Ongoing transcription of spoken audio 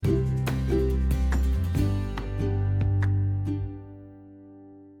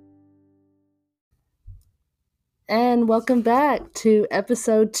and welcome back to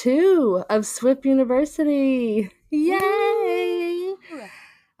episode 2 of Swift University. Yay! Woo!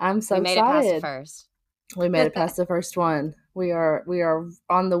 I'm so We made it past the excited. first. We made it past the first one. We are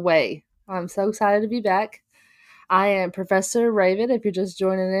on the way. I'm so excited to be back. I am Professor Raven, if you're just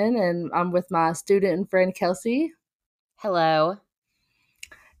joining in, and I'm with my student and friend Kelsey. Hello.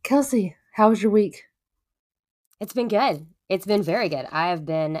 Kelsey, how was your week? It's been good. It's been very good. I have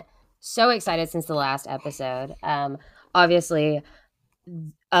been so excited since the last episode. Obviously,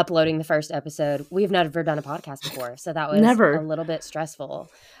 uploading the first episode, we've never done a podcast before, so that was Never. a little bit stressful.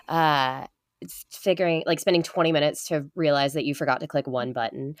 Spending 20 minutes to realize that you forgot to click one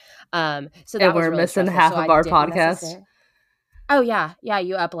button. So that And was we're really missing stressful. half So of I our didn't podcast. Oh, yeah. Yeah,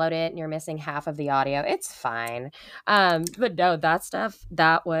 you upload it and you're missing half of the audio. It's fine. But no,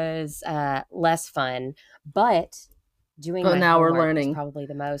 that was less fun. But doing But my now we're homework was learning. probably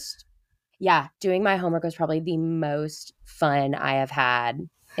the most fun I have had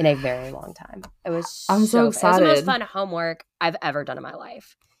in a very long time. It was I'm so It was the most excited. fun homework I've ever done in my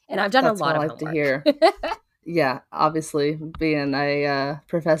life. And I've done That's a lot what I of like to homework. hear. Yeah, obviously, being a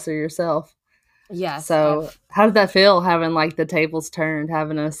professor yourself. Yes. So, how did that feel, having like the tables turned,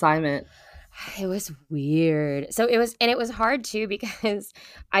 having an assignment? It was weird. So it was hard too because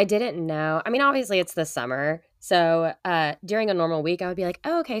I didn't know. I mean, obviously it's the summer. So during a normal week, I would be like,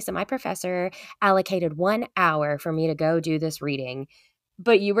 oh, okay, so my professor allocated 1 hour for me to go do this reading.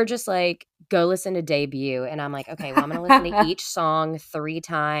 But you were just like, go listen to Debut. And I'm like, okay, well, I'm going to listen to each song 3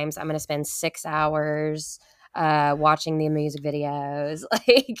 times. I'm going to spend 6 hours watching the music videos.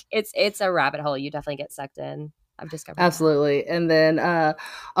 Like it's a rabbit hole. You definitely get sucked in. I've discovered Absolutely. And then,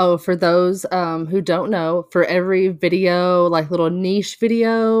 for those who don't know, for every video, like little niche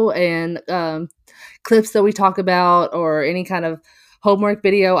video and clips that we talk about or any kind of homework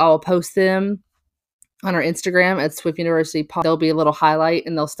video, I will post them on our Instagram at Swift University. There'll be a little highlight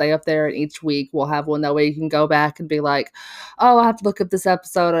and they'll stay up there. And each week we'll have one that way you can go back and be like, oh, I have to look up this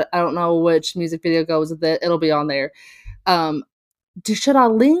episode. I don't know which music video goes with it. It'll be on there. Should I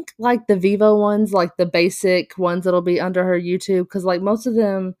link like the Vivo ones, like the basic ones that'll be under her YouTube? Because like most of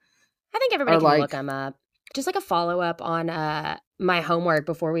them, I think everybody can like, look them up. Just like a follow up on my homework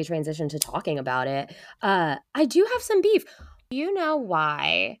before we transition to talking about it. I do have some beef. Do you know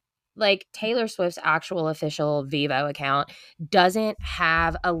why? Like Taylor Swift's actual official Vivo account doesn't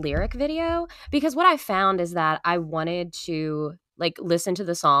have a lyric video? Because what I found is that I wanted to like listen to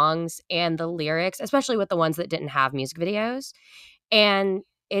the songs and the lyrics, especially with the ones that didn't have music videos. And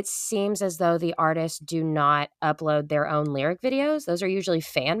it seems as though the artists do not upload their own lyric videos. Those are usually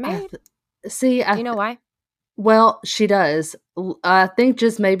fan made. Do you know why? Well, she does. I think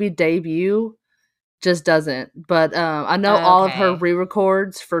just maybe Debut just doesn't. But I know all of her Okay.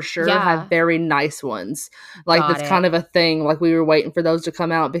 re-records for sure have Yeah. very nice ones. Like Got that's kind it. of a thing. Like we were waiting for those to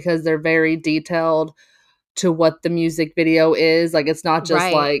come out because they're very detailed to what the music video is. Like it's not just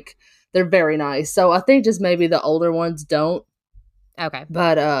Right. like they're very nice. So I think just maybe the older ones don't. Okay.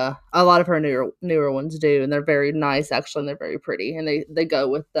 But a lot of her newer ones do, and they're very nice actually, and they're very pretty, and they go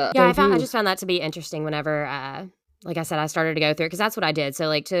with the Yeah, I Debut. just found that to be interesting whenever like I said, I started to go through it because that's what I did. So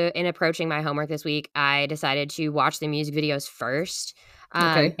like in approaching my homework this week, I decided to watch the music videos first.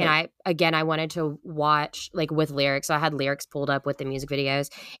 Okay. And I wanted to watch like with lyrics. So I had lyrics pulled up with the music videos.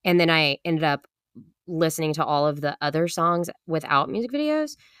 And then I ended up listening to all of the other songs without music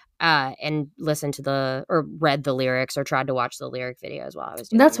videos. And listened to or read the lyrics or tried to watch the lyric videos while I was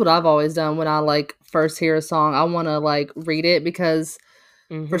doing That's that. what I've always done when I like first hear a song. I want to like read it because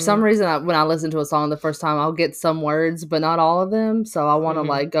for some reason when I listen to a song the first time, I'll get some words, but not all of them. So I want to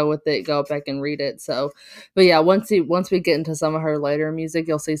like go with it, go back and read it. So, but yeah, once we get into some of her later music,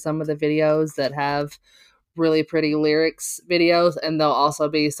 you'll see some of the videos that have really pretty lyrics videos, and there'll also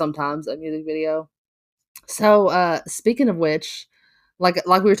be sometimes a music video. So, speaking of which, like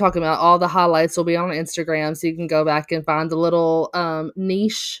we were talking about, all the highlights will be on Instagram, so you can go back and find the little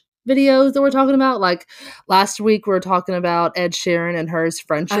niche videos that we're talking about. Like last week, we were talking about Ed Sheeran and hers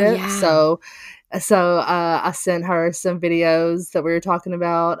friendship. Oh, yeah. So I sent her some videos that we were talking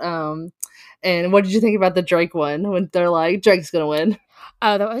about. And what did you think about the Drake one when they're like, Drake's gonna win?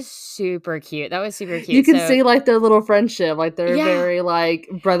 Oh, that was super cute. You can see like their little friendship, like they're Yeah. very like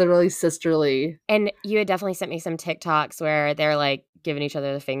brotherly, sisterly. And you had definitely sent me some TikToks where they're like giving each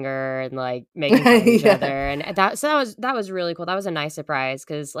other the finger and like making fun of each Yeah. other, and that was really cool. That was a nice surprise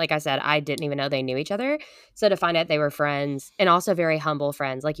because, like I said, I didn't even know they knew each other. So to find out they were friends and also very humble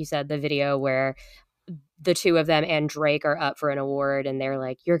friends, like you said, the video where the two of them and Drake are up for an award, and they're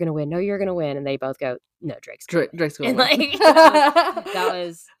like, "You're gonna win, no, you're gonna win," and they both go, "No, Drake's gonna win." Drake's gonna And win. like that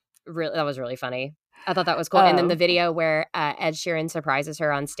was really funny. I thought that was cool. And then the video where Ed Sheeran surprises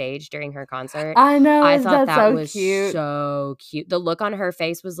her on stage during her concert. I know, I is thought that that so was cute? so cute. The look on her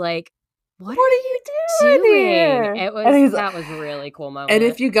face was like, what What are are you you doing doing? here? That was a really cool moment. And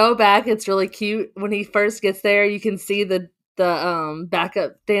if you go back, it's really cute. When he first gets there, you can see the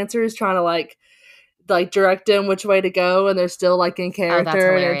backup dancers trying to like direct him which way to go, and they're still like in character. Oh, that's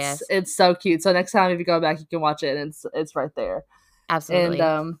hilarious. And it's so cute. So next time if you go back, you can watch it, and it's right there. Absolutely.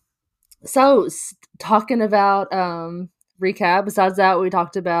 And so talking about recap, besides that, we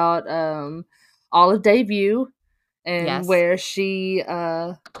talked about Olive debut and where she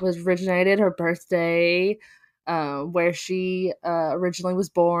was originated, her birthday, where she originally was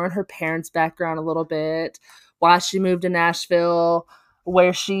born, her parents' background a little bit, why she moved to Nashville,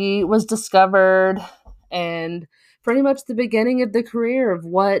 where she was discovered, and pretty much the beginning of the career of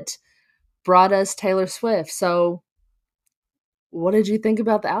what brought us Taylor Swift. So what did you think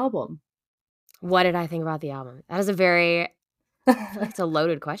about the album? What did I think about the album? That is a very... I feel like it's a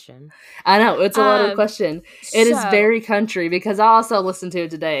loaded question. I know, it's a loaded question. It is very country, because I also listened to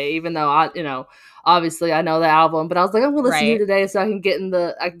it today, even though obviously I know the album, but I was like, I'm gonna listen to it today so I can get in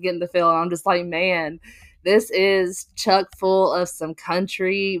the feel. And I'm just like, man, this is chock full of some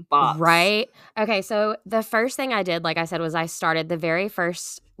country bops. Right. Okay, so the first thing I did, like I said, was I started the very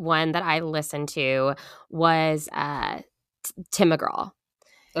first one that I listened to was Tim McGraw.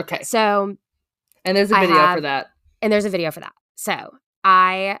 Okay. So and there's a video for that. And there's a video for that. So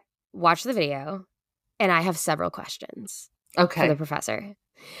I watched the video, and I have several questions for the professor.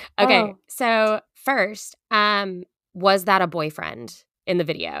 Okay, so first, was that a boyfriend in the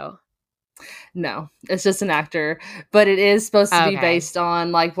video? No, it's just an actor, but it is supposed to be based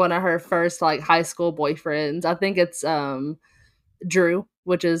on like one of her first like high school boyfriends. I think it's Drew,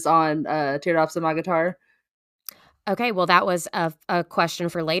 which is on Teardrops on My Guitar. Okay, well, that was a question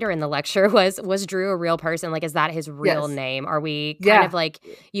for later in the lecture. Was Drew a real person? Like, is that his real name? Are we kind of like,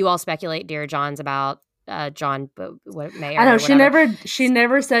 you all speculate Dear Johns about John Mayer? I know she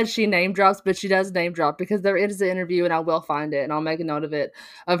never said she name drops, but she does name drop, because there is an interview, and I will find it and I'll make a note of it,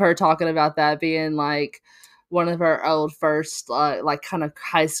 of her talking about that being like one of her old first like kind of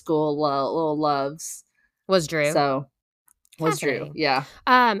high school little loves. Was Drew? So was Drew? Yeah.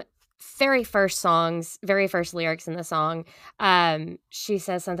 Very first lyrics in the song, she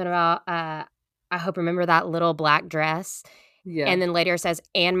says something about I hope remember that little black dress. Yeah. And then later says,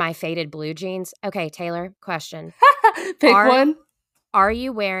 and my faded blue jeans. Okay, Taylor, question. Pick one. Are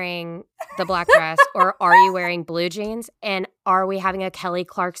you wearing the black dress or are you wearing blue jeans? And are we having a Kelly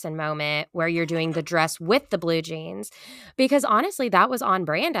Clarkson moment where you're doing the dress with the blue jeans? Because honestly, that was on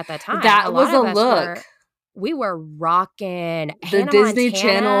brand at the time. That was a look. We were rocking the Hannah Disney Montana.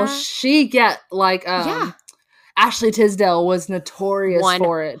 Channel. She get like Ashley Tisdale was notorious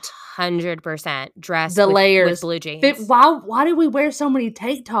for it. 100% dressed the layers with blue jeans. Why did we wear so many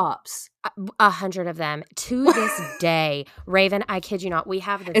tank tops? 100 of them to this day. Raven, I kid you not, we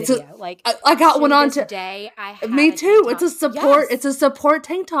have the video. I got one on today. Me too. It's a support. Yes. It's a support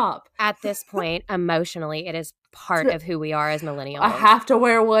tank top. At this point, emotionally, it is part of who we are as millennials. I have to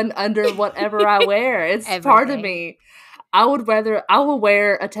wear one under whatever I wear. It's part of me. I will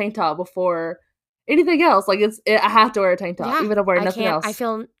wear a tank top before anything else. Like I have to wear a tank top, even if I wear nothing else.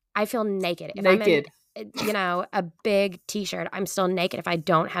 I feel naked. If naked. I'm in, a big t-shirt, I'm still naked if I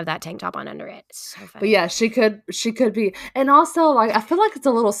don't have that tank top on under it. It's so funny. But yeah, she could be. And also, like, I feel like it's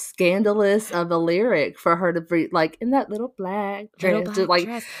a little scandalous of a lyric for her to be like in that little black dress.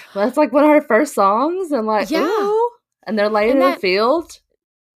 Dress. Well, that's like one of her first songs, and like, ooh, and they're laying in the field.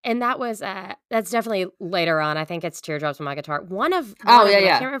 And that was that's definitely later on. I think it's Teardrops on My Guitar. I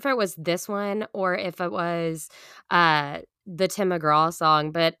can't remember if it was this one or if it was the Tim McGraw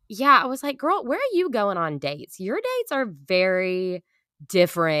song. But yeah, I was like, girl, where are you going on dates? Your dates are very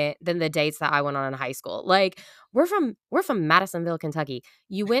different than the dates that I went on in high school. Like, we're from Madisonville, Kentucky.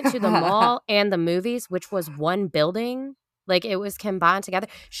 You went to the mall and the movies, which was one building. Like, it was combined together.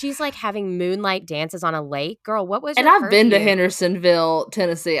 She's like having moonlight dances on a lake. Girl, what was your And I've been to Hendersonville,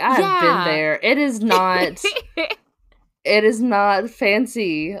 Tennessee. I have been there. It is not it is not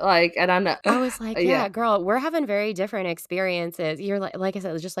fancy. Like, and I know I was like, yeah, girl, we're having very different experiences. You're like I said,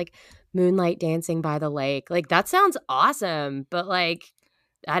 it was just like moonlight dancing by the lake. Like, that sounds awesome, but like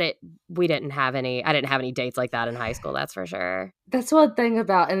I didn't have any dates like that in high school, that's for sure. That's one thing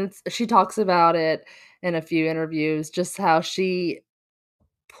about, and she talks about it in a few interviews, just how she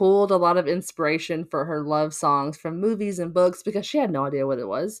pulled a lot of inspiration for her love songs from movies and books, because she had no idea what it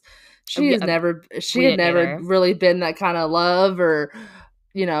was. She had never really been that kind of love, or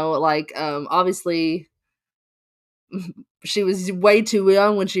obviously she was way too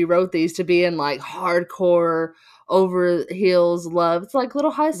young when she wrote these to be in like hardcore over heels love. It's like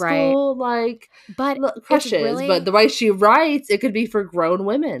little high school like but crushes. really, but the way she writes, it could be for grown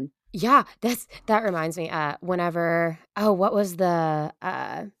women. Yeah, that reminds me. Whenever what was the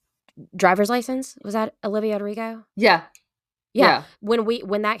driver's license? Was that Olivia Rodrigo? Yeah. Yeah.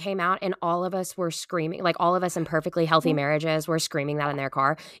 When that came out and all of us were screaming, like all of us in perfectly healthy marriages were screaming that in their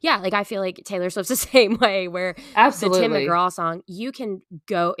car. Yeah, like I feel like Taylor Swift's the same way where Absolutely. the Tim McGraw song, you can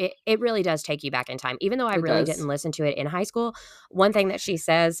go, it really does take you back in time. Even though I really didn't listen to it in high school, one thing that she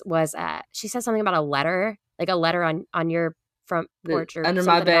says was, she says something about a letter, like a letter on your front porch or under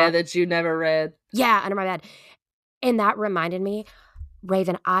my bed that you never read. Yeah, under my bed. And that reminded me,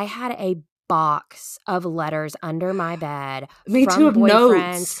 Raven, I had a box of letters under my bed. Me from too, of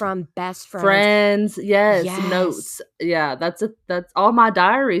boyfriends, notes. from best friends. Yes, notes. Yeah, that's all my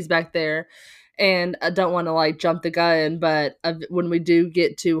diaries back there. And I don't want to like jump the gun, but when we do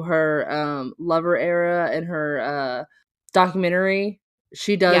get to her lover era and her documentary,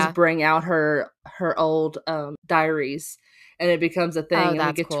 she does bring out her old diaries, and it becomes a thing,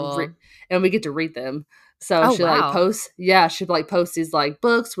 and we get to read them. So she like posts, she like posts these like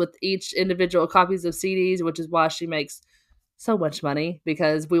books with each individual copies of CDs, which is why she makes so much money,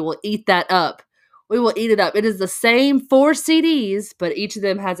 because we will eat that up. We will eat it up. It is the same 4 CDs, but each of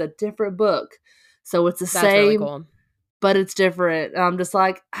them has a different book. So it's the same, really cool. But it's different. And I'm just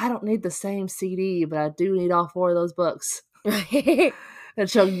like, I don't need the same CD, but I do need all 4 of those books. And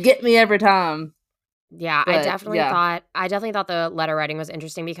she'll get me every time. Yeah, but, I definitely thought the letter writing was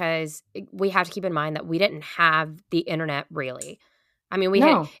interesting, because we have to keep in mind that we didn't have the internet really. I mean, we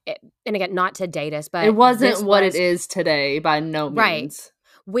had, and again, not to date us, but it wasn't what it is today by no means.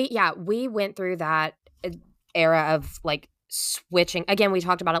 Right. We went through that era of like switching. Again, we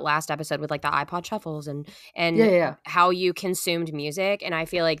talked about it last episode with like the iPod shuffles and how you consumed music. And I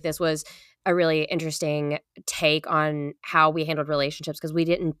feel like this was a really interesting take on how we handled relationships, because we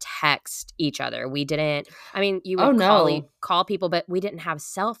didn't text each other. We didn't, I mean, you would call people, but we didn't have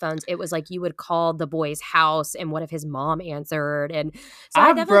cell phones. It was like you would call the boy's house, and what if his mom answered? And so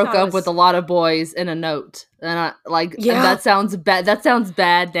I broke up with a lot of boys in a note. And I like, that sounds bad. That sounds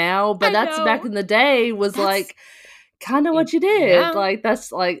bad now, but that's back in the day was like kind of what you did. Yeah. Like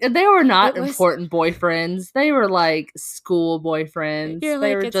that's like, they were not important boyfriends. They were like school boyfriends. You're they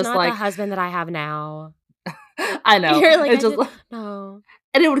like, were it's just not like the husband that I have now. I know. You're like, it's just like, no.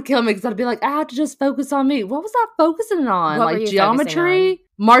 And it would kill me, because I'd be like, I have to just focus on me. What was I focusing on? What like geometry?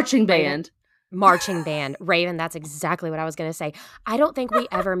 Marching band. Marching band. Raven, that's exactly what I was going to say. I don't think we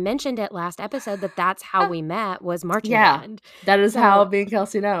ever mentioned it last episode that's how we met, was marching band. That is how me and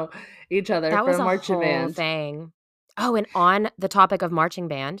Kelsey know each other. That was a marching whole band thing. Oh, and on the topic of marching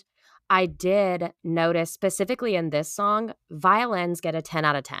band, I did notice specifically in this song, violins get a 10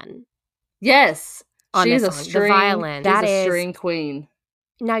 out of 10. Yes. She's a string queen.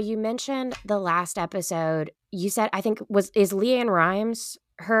 Now, you mentioned the last episode. You said, I think, is LeAnn Rimes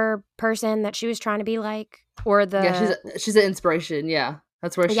her person that she was trying to be like? Or the... Yeah, she's an inspiration, yeah.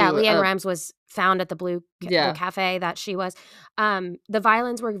 That's where she... Yeah, LeAnn Rimes was found at the Blue the cafe that she was. The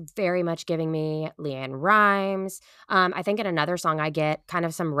violins were very much giving me LeAnn Rimes. I think in another song I get kind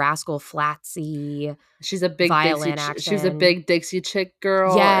of some Rascal Flattsy. She's a big violin Dixie. action. She was a big Dixie chick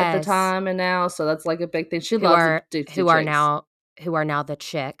girl at the time, and now, so that's like a big thing. She loves the Dixie chicks. Who are now the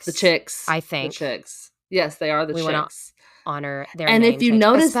Chicks. The Chicks. I think. The Chicks. Yes, they are the Chicks. We want to honor their and name, if you Chicks.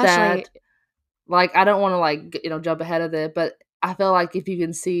 notice that, like, I don't want to like jump ahead of it, but I feel like if you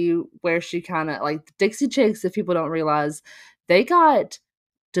can see where she kind of like the Dixie Chicks, if people don't realize, they got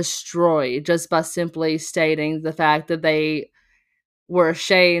destroyed just by simply stating the fact that they were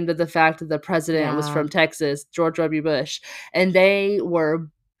ashamed of the fact that the president was from Texas, George W. Bush, and they were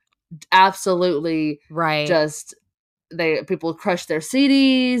absolutely just people crushed their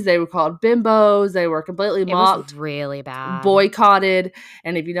CDs. They were called bimbos. They were completely mocked. It was really bad. Boycotted.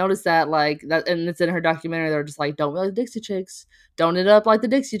 And if you notice that, like that, and it's in her documentary, they're just like, don't be like the Dixie Chicks. Don't end up like the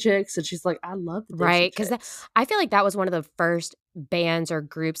Dixie Chicks. And she's like, I love the Dixie Chicks. Because I feel like that was one of the first bands or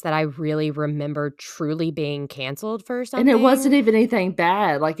groups that I really remember truly being canceled for something. And it wasn't even anything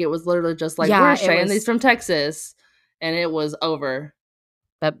bad. Like, it was literally just like, we're ashamed these from Texas. And it was over.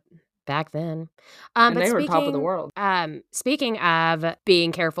 But back then. And they were top of the world. Speaking of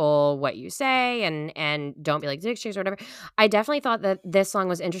being careful what you say and don't be like Dixie Chicks or whatever, I definitely thought that this song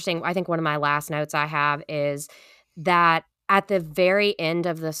was interesting. I think one of my last notes I have is that at the very end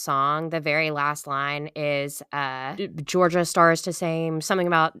of the song, the very last line is Georgia stars to shame, something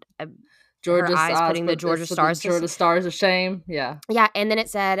about Georgia eyes putting the Georgia stars to shame. Yeah. Yeah, and then it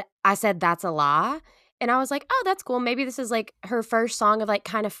said, I said, that's a lie. And I was like, oh, that's cool. Maybe this is like her first song of like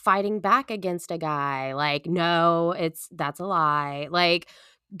kind of fighting back against a guy. Like, no, that's a lie. Like,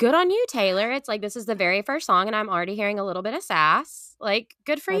 good on you, Taylor. It's like, this is the very first song and I'm already hearing a little bit of sass. Like,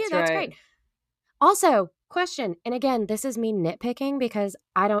 good for you. That's great. Also, question, and again, this is me nitpicking because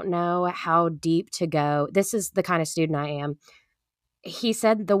I don't know how deep to go. This is the kind of student I am. He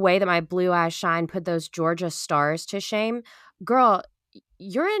said the way that my blue eyes shine put those Georgia stars to shame. Girl,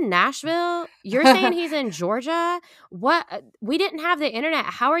 you're in Nashville. You're saying he's in Georgia? What? We didn't have the internet.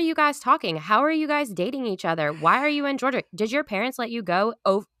 How are you guys talking? How are you guys dating each other? Why are you in Georgia? Did your parents let you go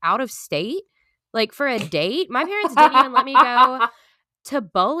out of state? Like for a date? My parents didn't even let me go to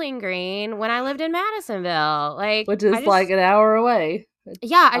Bowling Green when I lived in Madisonville. Like, which is like an hour away.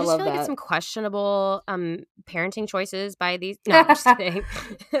 Yeah, I just feel like it's some questionable parenting choices by these. No, I'm just kidding.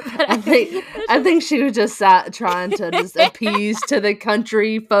 I think she was just trying to just appease to the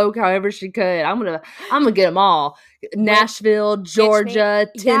country folk however she could. I'm gonna get them all. Nashville, Georgia,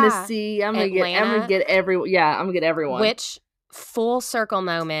 Tennessee. Yeah, I'm gonna get everyone. Which full circle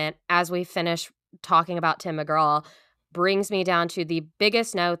moment as we finish talking about Tim McGraw brings me down to the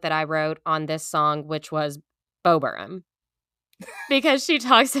biggest note that I wrote on this song, which was Bo Burnham. Because she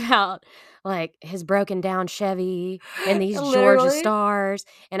talks about like his broken down Chevy and these Georgia stars.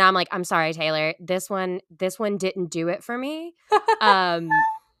 And I'm like, I'm sorry, Taylor. This one didn't do it for me.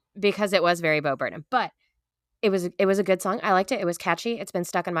 Because it was very Bo Burnham. But it was a good song. I liked it. It was catchy. It's been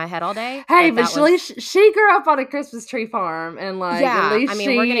stuck in my head all day. Hey, but she grew up on a Christmas tree farm and like at least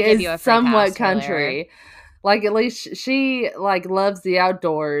we're gonna give you a somewhat country. Taylor. Like at least she like loves the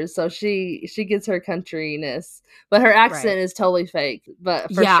outdoors, so she gets her countryness, but her accent is totally fake.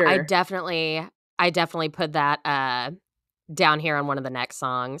 But for sure, I definitely put that down here on one of the next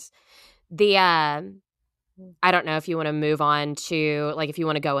songs. The I don't know if you want to move on to like if you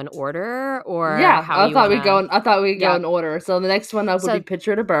want to go in order or I thought we'd go in order. So the next one up would be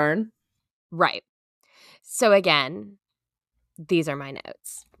Picture to Burn. Right. So again, these are my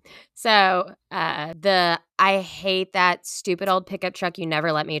notes. So I hate that stupid old pickup truck you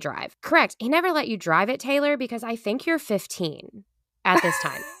never let me drive. Correct. He never let you drive it, Taylor, because I think you're 15 at this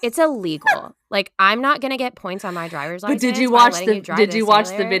time. It's illegal. Like, I'm not going to get points on my driver's license. But did you watch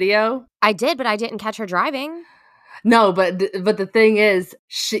the video? I did, but I didn't catch her driving. No, but the thing is,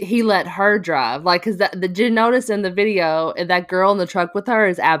 he let her drive. Like, because did you notice in the video, that girl in the truck with her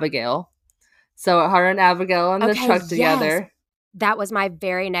is Abigail. So her and Abigail in the truck together. Yes. That was my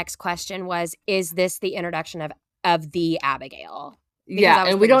very next question is this the introduction of the Abigail? Because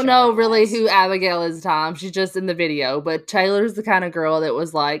and we don't know really who Abigail is, Tom. She's just in the video. But Taylor's the kind of girl that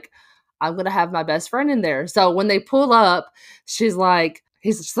was like, I'm going to have my best friend in there. So when they pull up, she's like,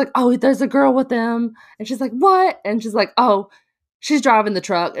 oh, there's a girl with them. And she's like, what? And she's like, oh, she's driving the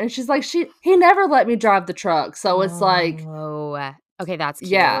truck. And she's like, he never let me drive the truck. So it's like, oh, okay, that's cute.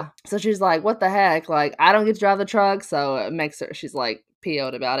 Yeah. So she's like, what the heck? Like, I don't get to drive the truck. So it makes her, she's like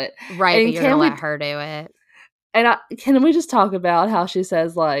PO'd about it. Right. And but you're going to let her do it. And can we just talk about how she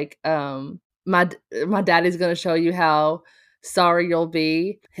says like, my daddy's going to show you how sorry you'll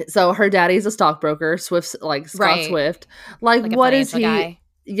be. So her daddy's a stockbroker, Swift's like Scott Swift. Like what is he? Guy.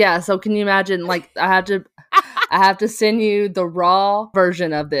 Yeah. So can you imagine? Like I have to send you the raw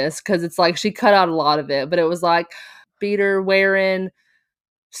version of this because it's like she cut out a lot of it, but it was like beater wearing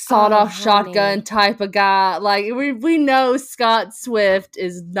sawed-off shotgun type of guy. Like we know Scott Swift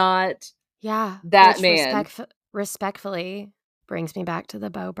is not that man. Respectfully brings me back to the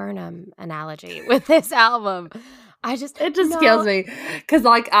Bo Burnham analogy with this album. It just kills me because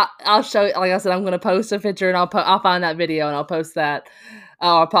like I'll show you. Like I said, I'm going to post a picture and I'll find that video and I'll post that.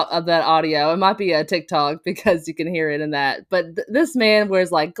 That audio. It might be a TikTok because you can hear it in that. But this man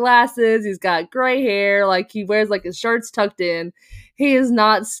wears like glasses. He's got gray hair. Like he wears like his shirt's tucked in. He is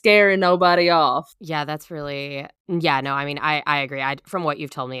not scaring nobody off. Yeah, that's really. Yeah, no, I mean, I agree. From what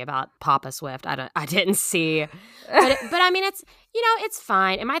you've told me about Papa Swift, I didn't see. But I mean, it's it's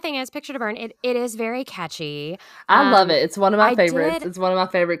fine. And my thing is, Picture to Burn. It is very catchy. I love it. It's one of my favorites. It's one of my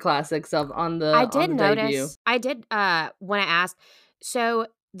favorite classics on the. I did notice. Debut. I did when I asked. So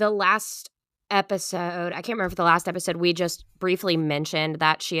the last episode, I can't remember if the last episode we just briefly mentioned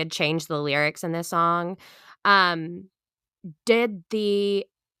that she had changed the lyrics in this song. Did they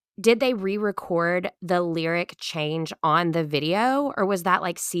re-record the lyric change on the video, or was that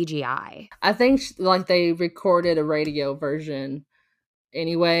like CGI? I think like they recorded a radio version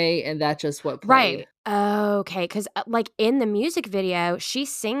anyway, and that's just what played. Right. Okay, because like in the music video, she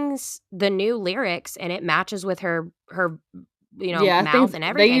sings the new lyrics, and it matches with her mouth and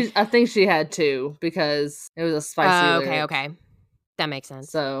everything. I think she had two because it was a spicy lyric. Okay. That makes sense.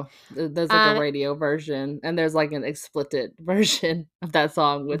 So there's like a Um, radio version, and there's like an explicit version of that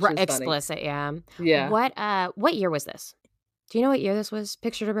song, which is funny. explicit, yeah. Yeah, What year was this? Do you know what year this was?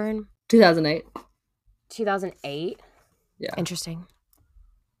 Picture to Burn? 2008. 2008. Yeah, Interesting.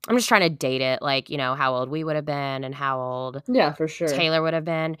 I'm just trying to date it, like, how old we would have been and how old yeah, for sure. Taylor would have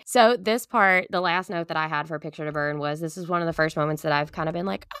been. So this part, the last note that I had for Picture to Burn was this is one of the first moments that I've kind of been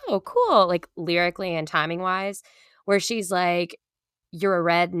like, oh, cool, like lyrically and timing wise, where she's like, you're a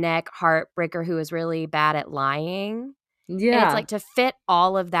redneck heartbreaker who is really bad at lying. And it's Yeah, like to fit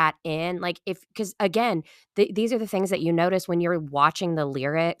all of that in, like because again, these are the things that you notice when you're watching the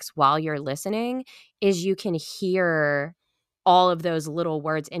lyrics while you're listening, is you can hear all of those little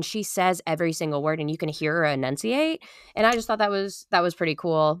words, and she says every single word, and you can hear her enunciate. And I just thought that was pretty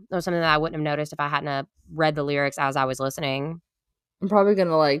cool. That was something that I wouldn't have noticed if I hadn't have read the lyrics as I was listening. I'm probably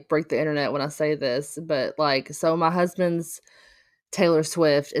gonna like break the internet when I say this, but like, so my husband's Taylor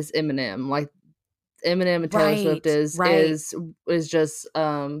Swift is Eminem. Like Eminem and Taylor Swift Right, is right, is is just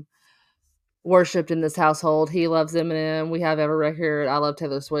worshipped in this household. He loves Eminem. We have every record. I love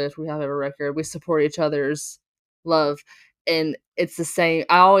Taylor Swift. We have every record. We support each other's love. And it's the same.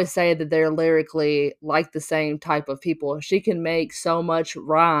 I always say that they're lyrically like the same type of people. She can make so much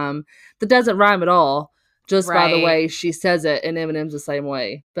rhyme that doesn't rhyme at all just by the right. way she says it. And Eminem's the same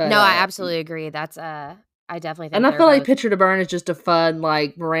way. But No, I absolutely agree. That's I definitely and think I they're feel like both. Picture to Burn is just a fun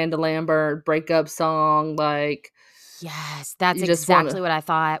like Miranda Lambert breakup song. Like Yes, that's you just want to, exactly what I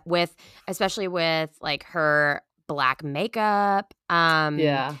thought with especially with, like, her black makeup,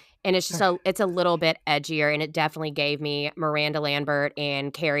 yeah. and it's a little bit edgier, and it definitely gave me Miranda Lambert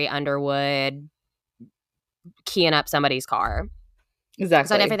and Carrie Underwood keying up somebody's car. So I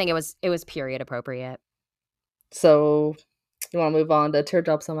Exactly. definitely think it was period appropriate. So, you wanna move on to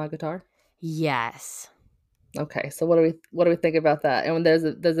Teardrops on My Guitar? Yes. Okay, so what do we think about that? And when there's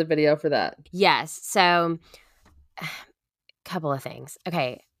a video for that. Yes, so, couple of things.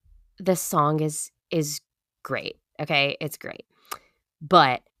 Okay, the song is great, okay? It's great.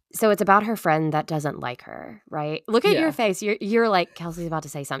 But so it's about her friend that doesn't like her, right? Look at your Yeah. face. You're like, "Kelsey's about to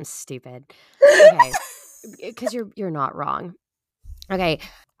say something stupid." Okay, because you're not wrong. Okay,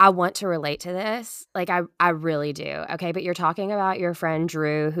 I want to relate to this. Like, I really do, okay? But you're talking about your friend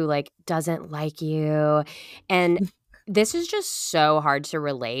Drew who, like, doesn't like you, and this is just so hard to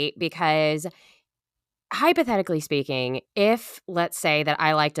relate because hypothetically speaking, if let's say that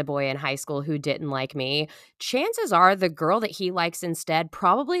I liked a boy in high school who didn't like me, chances are the girl that he likes instead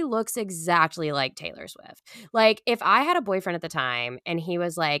probably looks exactly like Taylor Swift. Like, if I had a boyfriend at the time and he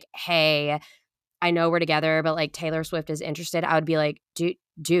was like, "Hey, I know we're together, but like Taylor Swift is interested," I would be like,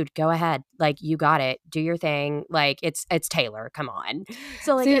 Dude, go ahead. Like, you got it. Do your thing. Like, it's Taylor. Come on."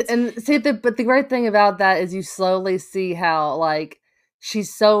 So like See, it's and see, but the great thing about that is you slowly see how, like,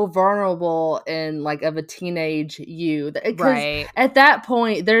 she's so vulnerable and, like, of a teenage you, because right, at that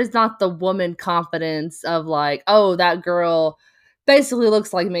point, there's not the woman confidence of, like, "Oh, that girl basically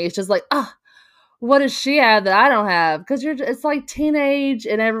looks like me." It's just like, "Ah, what does she have that I don't have?" Because it's like teenage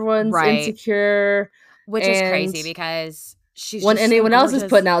and everyone's right. insecure, Which is and crazy because she's when just so anyone else is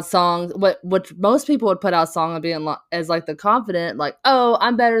gorgeous. putting out songs, what most people would put out song and being as like the confident, like, "Oh,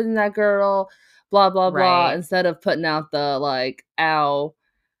 I'm better than that girl," blah blah blah, Right. instead of putting out the like, "Ow,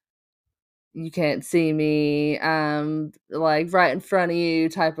 you can't see me, like right in front of you,"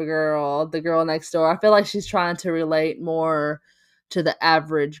 type of girl, the girl next door. I feel like she's trying to relate more to the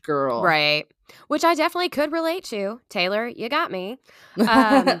average girl. Right. Which I definitely could relate to. Taylor, you got me.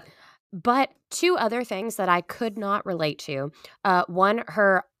 Um, but two other things that I could not relate to. One,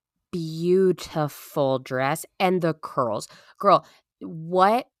 her beautiful dress and the curls. Girl,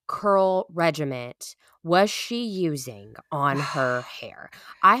 what curl regiment was she using on her hair?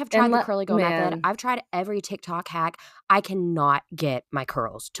 I have And tried the curly girl method. man, I've tried every TikTok hack. I cannot get my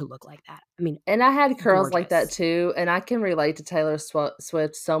curls to look like that. I mean, and I had curls like that gorgeous. too, and I can relate to Taylor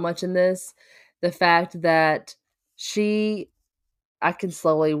Swift so much in this. The fact that she I can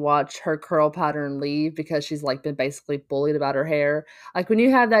slowly watch her curl pattern leave because she's, like, been basically bullied about her hair. Like, when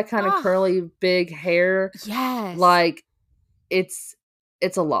you have that kinda Oh, curly, big hair, yes. like, it's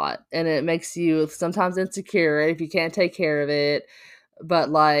it's a lot, and it makes you sometimes insecure if you can't take care of it, but,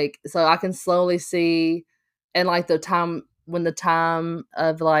 like, so I can slowly see, and, like, the time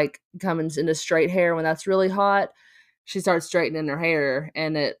of, like, coming into straight hair, when that's really hot, she starts straightening her hair,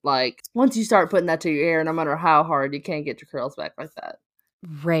 and it, like, once you start putting that to your hair, no matter how hard, you can't get your curls back like that.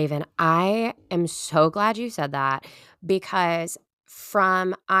 Raven, I am so glad you said that because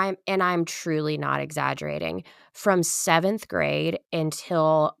I'm truly not exaggerating. From 7th grade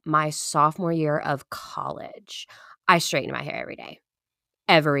until my sophomore year of college, I straightened my hair every day.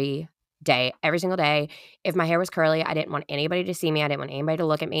 every day, every single day. If my hair was curly, I didn't want anybody to see me. I didn't want anybody to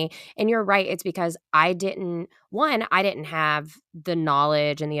look at me. And you're right. It's because I didn't have the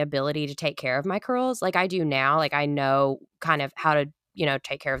knowledge and the ability to take care of my curls like I do now. Like I know kind of how to,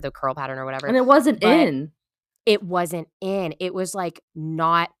 take care of the curl pattern or whatever. And it wasn't But in. it wasn't in. It was like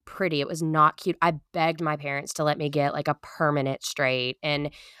not pretty. It was not cute. I begged my parents to let me get like a permanent straight. And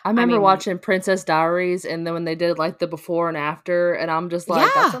I remember watching Princess Diaries, and then when they did like the before and after, and I'm just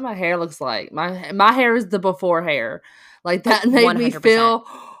like, that's what my hair looks like. My hair is the before hair. Like that made 100%. Me feel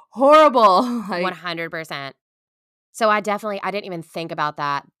horrible. Like 100%. So I didn't even think about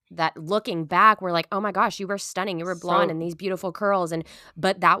that. That looking back, we're like, oh my gosh, you were stunning. You were blonde and these beautiful curls.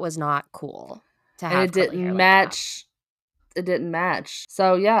 But that was not cool to have. And it didn't match. It didn't match.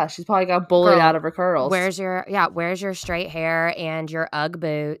 So yeah, she's probably got bullied out of her curls. Where's your straight hair and your Ugg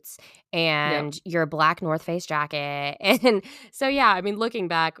boots and your black North Face jacket? And so yeah, I mean, looking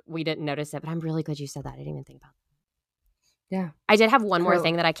back, we didn't notice it, but I'm really glad you said that. I didn't even think about it. Yeah. I did have one more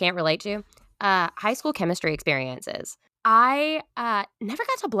thing that I can't relate to. High school chemistry experiences. I never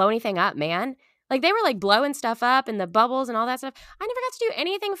got to blow anything up, man. Like, they were, like, blowing stuff up and the bubbles and all that stuff. I never got to do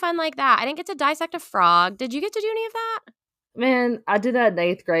anything fun like that. I didn't get to dissect a frog. Did you get to do any of that? Man, I did that in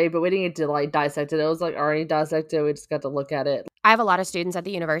 8th grade, but we didn't get to, like, dissect it. It was, like, already dissected. We just got to look at it. I have a lot of students at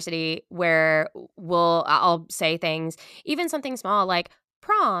the university where I'll say things, even something small like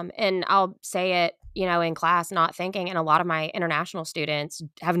prom, and I'll say it, in class, not thinking. And a lot of my international students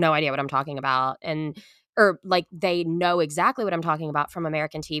have no idea what I'm talking about. Or like they know exactly what I'm talking about from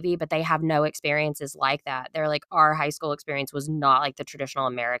American TV, but they have no experiences like that. They're like, our high school experience was not like the traditional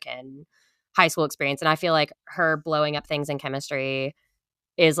American high school experience. And I feel like her blowing up things in chemistry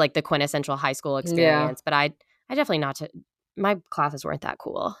is like the quintessential high school experience. Yeah. But I definitely my classes weren't that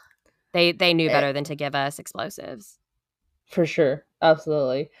cool. They knew better than to give us explosives. For sure.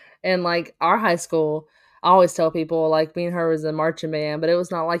 Absolutely. And like our high school, I always tell people, like, me and her was in marching band, but it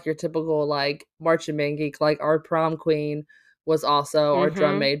was not like your typical, like, marching band geek. Like, our prom queen was also our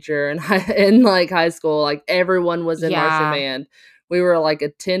drum major in high school. Like, everyone was in marching band. We were, like, a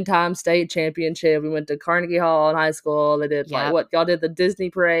 10-time state championship. We went to Carnegie Hall in high school. They did, like, y'all did the Disney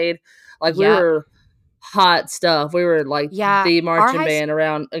parade. Like, we were hot stuff. We were, like, the marching band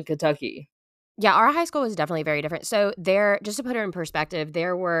around in Kentucky. Yeah, our high school was definitely very different. So just to put it in perspective,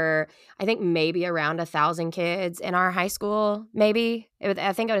 there were, I think, maybe around 1,000 kids in our high school. Maybe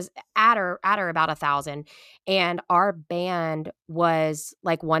I think it was at or about 1,000, and our band was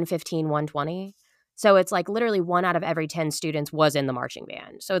like 115, 120. So it's like literally 1 out of every 10 students was in the marching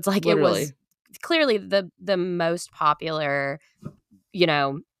band. So it's like It was clearly the most popular,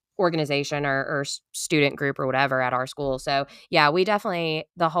 organization or student group or whatever at our school. So yeah, we definitely,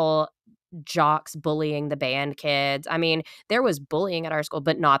 the whole jocks bullying the band kids. I mean, there was bullying at our school,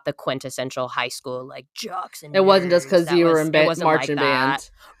 but not the quintessential high school, like, jocks and nerds. It wasn't just because you were in marching band.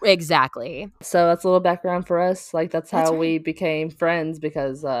 Exactly. So that's a little background for us. Like, that's how we became friends,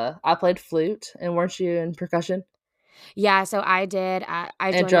 because I played flute, and weren't you in percussion? Yeah, so I did. I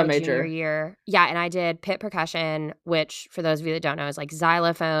joined drum my major. junior year. Yeah, and I did pit percussion, which, for those of you that don't know, is like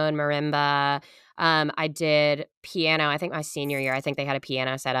xylophone, marimba. I did piano. I think my senior year, I think they had a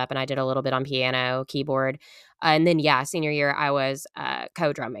piano set up, and I did a little bit on piano, keyboard. And then, senior year, I was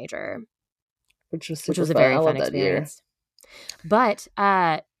co-drum major, which was a very fun experience. But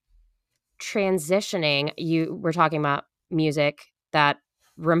transitioning, we're talking about music that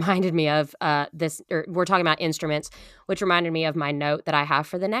reminded me of we're talking about instruments, which reminded me of my note that I have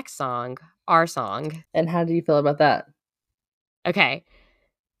for the next song, our song. And how do you feel about that? Okay.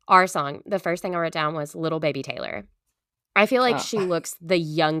 Our song, the first thing I wrote down was Little Baby Taylor. I feel like she looks the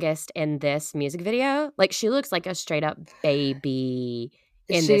youngest in this music video. Like, she looks like a straight up baby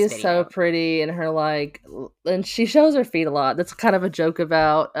in this video. She is so pretty, and her, like, and she shows her feet a lot. That's kind of a joke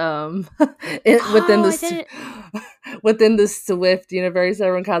about within the Swift universe.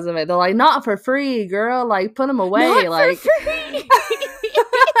 Everyone calls them, they're like, not for free, girl. Like, put them away. Not like for free.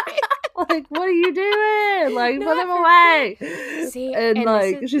 Like, what are you doing? Like, put them away. See, and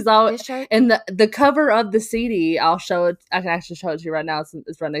like, she's always, and the cover of the CD, I'll show it. I can actually show it to you right now.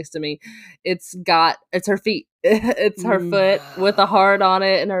 It's right next to me. It's her feet. It's her foot with a heart on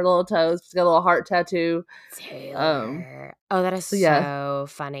it, and her little toes. She's got a little heart tattoo. Taylor. Oh, that is so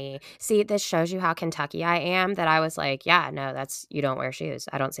funny. See, this shows you how Kentucky I am, that I was like, no, you don't wear shoes.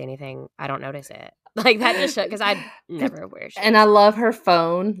 I don't see anything. I don't notice it. Like, that just shows, because I never wear shoes. And I love her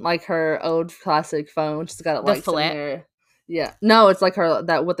phone, like her old classic phone. She's got it like the flip. there. Yeah. No, it's like her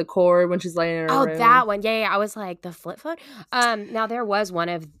that with the cord when she's laying in her room. That one. Yeah, I was like, the flip phone. Now there was one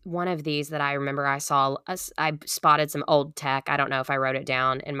of these that I remember I saw. I spotted some old tech. I don't know if I wrote it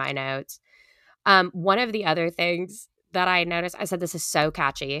down in my notes. One of the other things that I noticed, I said this is so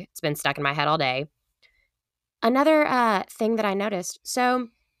catchy. It's been stuck in my head all day. Another thing that I noticed. So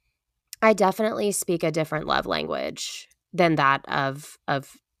I definitely speak a different love language than that of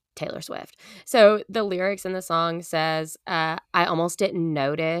Taylor Swift. So the lyrics in the song says, I almost didn't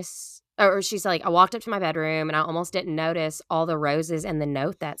notice, or she's like, I walked up to my bedroom and I almost didn't notice all the roses and the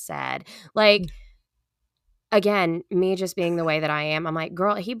note that said, like, again, me just being the way that I am, I'm like,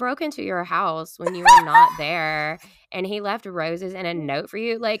 girl, he broke into your house when you were not there and he left roses and a note for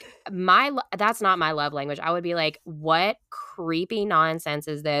you. Like, that's not my love language. I would be like, what creepy nonsense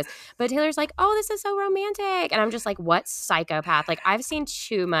is this? But Taylor's like, oh, this is so romantic. And I'm just like, what psychopath? Like, I've seen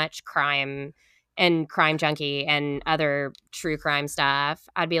too much crime and Crime Junkie and other true crime stuff.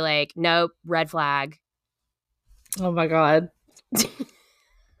 I'd be like, nope, red flag. Oh my God.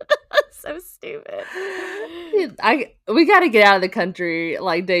 So stupid. We got to get out of the country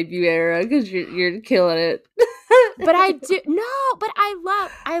like debut era because you're killing it. But I do but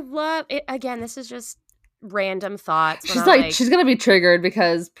I love it. Again, this is just random thoughts. She's like she's gonna be triggered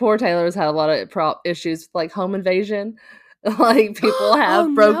because poor Taylor's had a lot of issues with like home invasion. Like people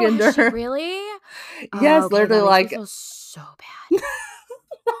have broken into her. Really? Yes, okay, literally like feels so bad.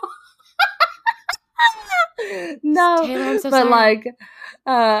 No, Taylor, I'm so but sorry.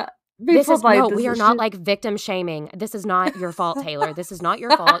 like this is like, no, we are not like victim shaming. This is not your fault, Taylor. This is not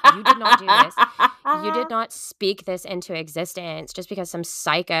your fault. You did not do this. You did not speak this into existence just because some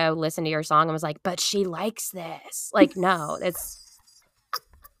psycho listened to your song and was like, but she likes this. Like, no, it's.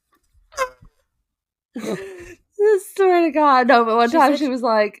 I swear to God. No, but one time she was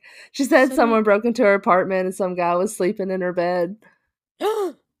like, she said someone broke into her apartment and some guy was sleeping in her bed.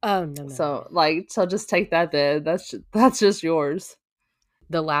 Oh, no. So, like, so just take that bed. That's just yours.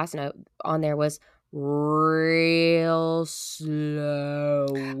 The last note on there was real slow.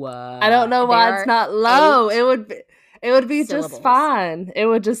 I don't know why it's not low. It would be syllables. Just fine. It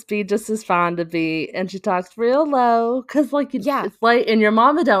would just be just as fine to be. And she talks real low because, like, it's late and your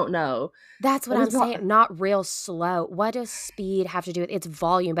mama don't know. That's what I'm saying. Not real slow. What does speed have to do with its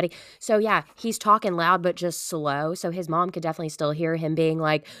volume? But he's talking loud, but just slow. So his mom could definitely still hear him being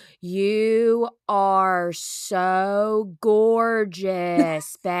like, "You are so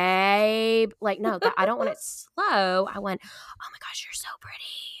gorgeous, babe." Like, no, I don't want it slow. I want, oh my gosh, you're so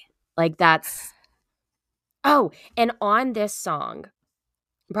pretty. Like, that's. Oh, and on this song,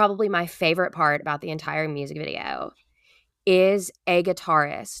 probably my favorite part about the entire music video is a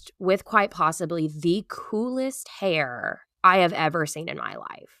guitarist with quite possibly the coolest hair I have ever seen in my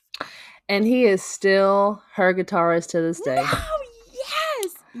life. And he is still her guitarist to this day. No,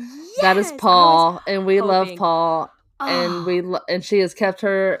 yes. That is Paul, and we love Paul. And and she's kept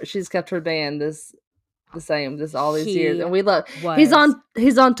her band the same all these years. And we love he's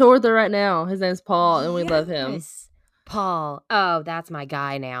on tour with her right now. His name's Paul, and we love him. Paul. Oh, that's my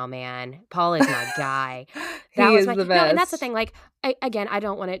guy now, man. Paul is my guy. He is the best. No, and that's the thing. Like, again, I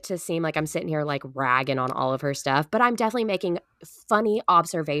don't want it to seem like I'm sitting here like ragging on all of her stuff, but I'm definitely making funny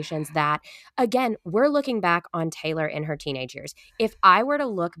observations that, again, we're looking back on Taylor in her teenage years. If I were to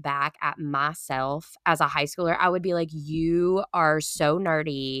look back at myself as a high schooler, I would be like, you are so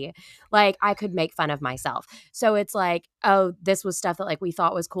nerdy. Like, I could make fun of myself. So it's like, oh, this was stuff that like we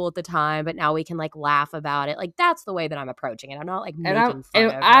thought was cool at the time, but now we can like laugh about it. Like, that's the way that I'm approaching it. I'm not like making fun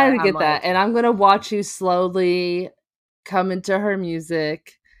of her. I get that. And I'm going to watch you slowly come into her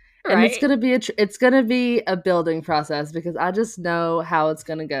music. And it's gonna be a building process because I just know how it's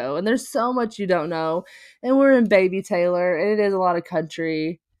gonna go, and there's so much you don't know, and we're in baby Taylor, and it is a lot of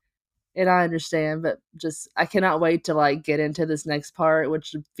country, and I understand, but just I cannot wait to like get into this next part,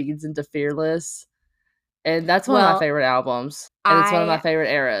 which feeds into Fearless, and that's one of my favorite albums, and it's one of my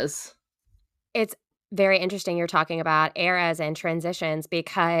favorite eras. It's very interesting you're talking about eras and transitions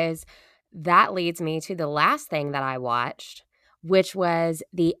because that leads me to the last thing that I watched, which was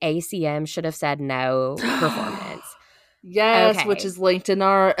the ACM Should Have Said No performance. Yes, okay. Which is linked in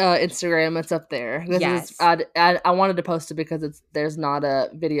our Instagram. It's up there. Yes. I wanted to post it because there's not a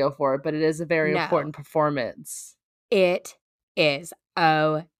video for it, but it is a very important performance. It is.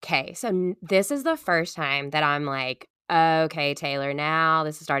 Okay. So this is the first time that I'm like, okay, Taylor, now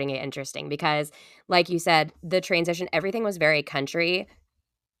this is starting to get interesting because, like you said, the transition, everything was very country.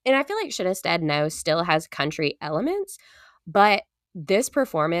 And I feel like Should Have Said No still has country elements. But this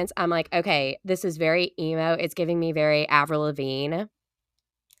performance, I'm like, okay, this is very emo. It's giving me very Avril Lavigne.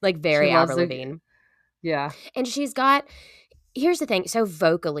 Like very Avril Lavigne. Yeah. And she's got, Here's the thing. So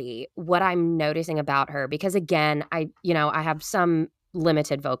vocally, what I'm noticing about her, because again, I have some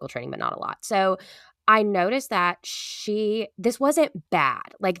limited vocal training, but not a lot. So I noticed that this wasn't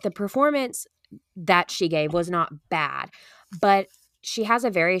bad. Like the performance that she gave was not bad, but she has a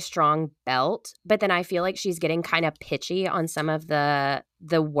very strong belt, but then I feel like she's getting kind of pitchy on some of the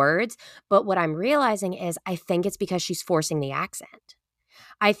words. But what I'm realizing is I think it's because she's forcing the accent.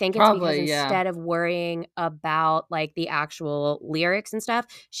 I think it's because Probably, yeah. instead of worrying about, like, the actual lyrics and stuff,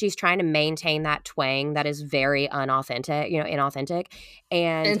 she's trying to maintain that twang that is very inauthentic,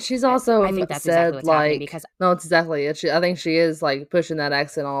 and And she's I also think that's exactly said, what's happening like because no, it's exactly it. I think she is, like, pushing that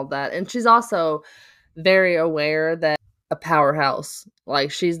accent, all of that, and she's also very aware that a powerhouse.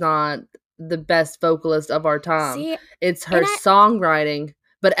 Like, she's not the best vocalist of our time. see, It's her and I songwriting,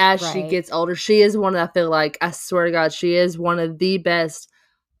 but as she right. gets older, she is one that I feel like, I swear to God, she is one of the best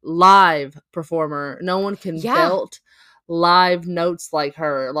live performer. No one can Yeah, belt live notes like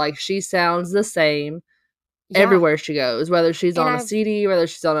her. Like, she sounds the same yeah, everywhere she goes, whether she's and on a I've CD, whether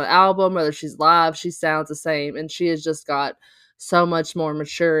she's on an album, whether she's live, she sounds the same. And she has just got so much more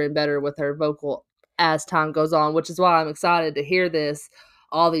mature and better with her vocal as time goes on, which is why I'm excited to hear this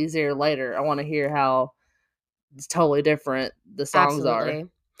all these years later. I want to hear how it's totally different the songs are.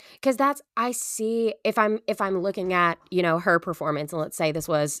 absolutely. Because that's I see if I'm looking at, her performance, and let's say this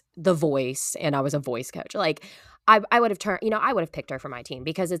was The Voice and I was a voice coach, like, I would have I would have picked her for my team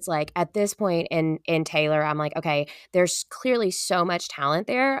because it's like at this point in Taylor, I'm like, okay, there's clearly so much talent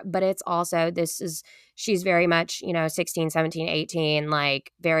there, but it's also she's very much, 16, 17, 18,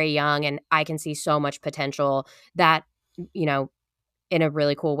 like very young, and I can see so much potential that, you know, in a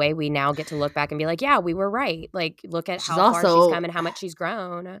really cool way, we now get to look back and be like, yeah, we were right. Like, look at She's how far she's also come and how much she's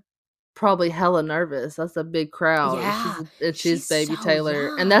grown. probably hella nervous. That's a big crowd. Yeah, She's she's baby so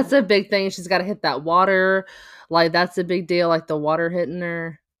Taylor, and that's young. a big thing. She's got to hit that water, like that's a big deal. Like the water hitting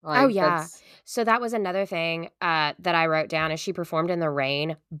her, Oh, like yeah. that's So that was another thing, that I wrote down is she performed in the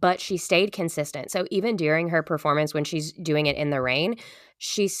rain, but she stayed consistent. So even during her performance when she's doing it in the rain,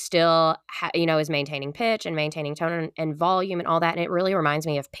 she still is maintaining pitch and maintaining tone and volume and all that, and it really reminds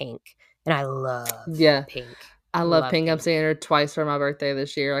me of Pink, and I love yeah. Pink. I love Love Pink. I'm Pink. seeing her twice for my birthday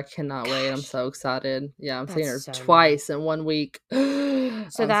this year. I cannot wait. I'm Gosh, so excited. Yeah, I'm seeing that's her so neat. twice in 1 week. So I'm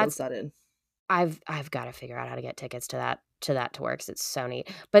so that's excited. I've gotta figure out how to get tickets to that tour 'cause it's so neat.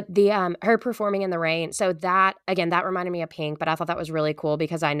 But her performing in the rain, so that again, that reminded me of Pink, but I thought that was really cool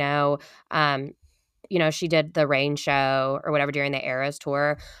because I know, um, she did the Rain show or whatever during the Eras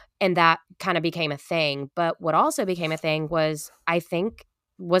tour, and that kinda became a thing. But what also became a thing was, I think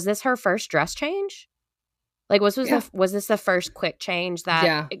was this her first dress change? Like, Yeah. was this the first quick change that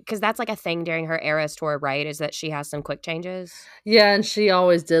Yeah. because that's like a thing during her Eras tour, right? Is that she has some quick changes? Yeah, and she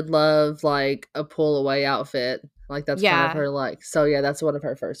always did love like a pull away outfit. Like that's kind of Yeah. her like so yeah, that's one of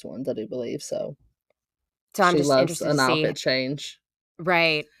her first ones, I do believe. So So I'm she just loves interested to an see. outfit change.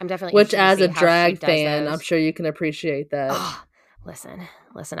 Right. I'm definitely Which interested to as a see how she drag does fan, I'm those. sure you can appreciate that. Oh, listen,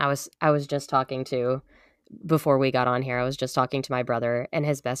 I was just talking to before we got on here, I was just talking to my brother and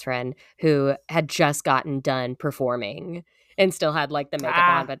his best friend who had just gotten done performing and still had, like, the makeup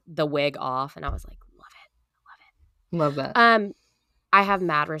on, Ah, but the wig off, and I was like, "Love love it, that. love it." I have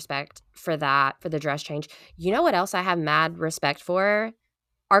mad respect for that, for the dress change. You know what else I have mad respect for?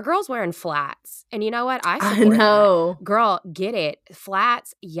 Our girl's wearing flats, and you know what? I I support that. know. Girl, get it.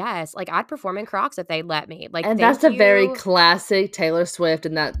 Flats, yes. Like, I'd perform in Crocs if they'd let me. Like, And that's thank a very you. classic Taylor Swift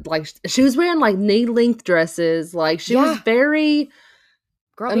and that like she was wearing like knee-length dresses. Like she was Yeah. very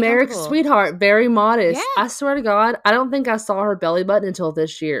Girl, be America's comfortable. sweetheart, very Yeah. modest. I swear to God, I don't think I saw her belly button until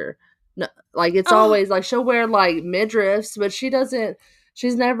this year. No, like it's Oh, always like she'll wear like midriffs, but she doesn't.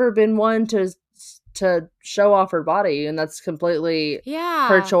 She's never been one to show off her body, and that's completely her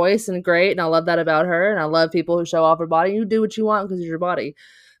yeah. choice and great. And I love that about her. And I love people who show off her body. You do what you want because it's your body.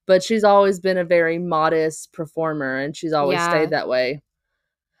 But she's always been a very modest performer, and she's always stayed Yeah. that way.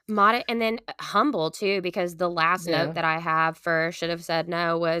 And then humble too, because the last note Yeah, that I have for should have said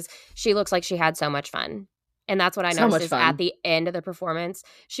no was she looks like she had so much fun. And that's what I so noticed much is at fun. the end of the performance,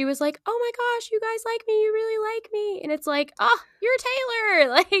 she was like, "Oh my gosh, you guys like me. You really like me." And it's like, "Oh, you're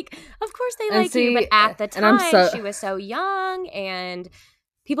Taylor." Like, of course they And like you. But see, at the and I'm time, so she was so young and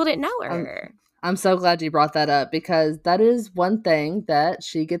people didn't know I'm her. I'm so glad you brought that up because that is one thing that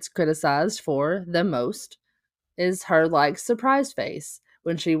she gets criticized for the most is her like surprise face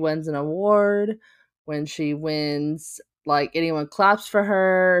when she wins an award, when she wins like anyone claps for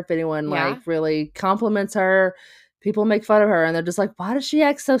her, if anyone like Yeah. really compliments her, people make fun of her and they're just like, why does she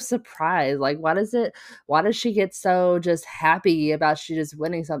act so surprised? Like why does she get so just happy about she just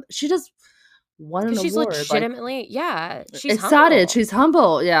winning something? She just won an Because she's award. Like, legitimately, yeah, she's excited. humble. She's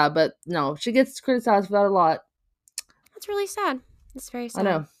humble. Yeah, but no, she gets criticized for that a lot. That's really sad. That's very sad. I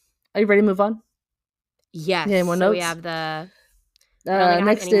know. Are you ready to move on? Yes. Yeah, more So we notes? have I don't think I have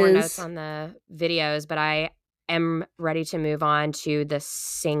Next any more notes is on the videos, but I am ready to move on to the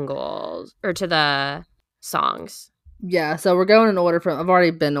singles or to the songs. yeah. So we're going in order from. I've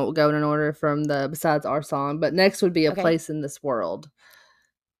already been going in order from the besides our song, but next would be A Okay. Place in This World.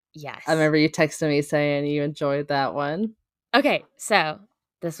 Yes. I remember you texting me saying you enjoyed that one. Okay, so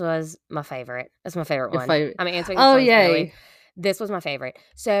this was my favorite. That's my favorite Your one. favorite? I'm answering the Oh, phones early. yay! This was my favorite.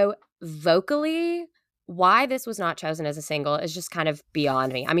 So vocally, why this was not chosen as a single is just kind of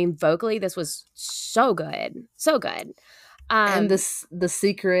beyond me. I mean, vocally, this was so good, so good. And the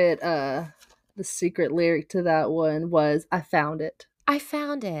secret lyric to that one was, "I found it." I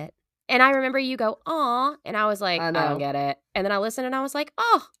found it, and I remember you go, "Aw," and I was like, I I don't know. get it. And then I listened, and I was like,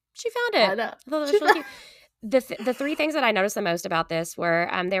 "Oh, she found it." I know. I thought that was really cute. The three things that I noticed the most about this were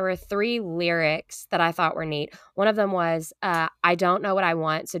there were three lyrics that I thought were neat. One of them was, I don't know what I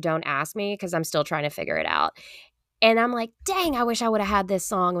want, so don't ask me because I'm still trying to figure it out. And I'm like, dang, I wish I would have had this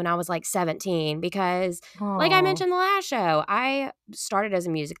song when I was like 17 because, like I Aw. mentioned the last show, I started as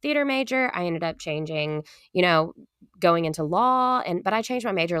a music theater major. I ended up changing, going into law, but I changed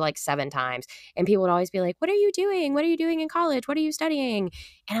my major like 7 times. And people would always be like, what are you doing? What are you doing in college? What are you studying?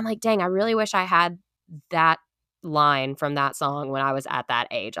 And I'm like, dang, I really wish I had that line from that song when I was at that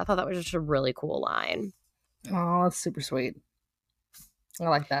age. I thought that was just a really cool line. Oh, that's super sweet. I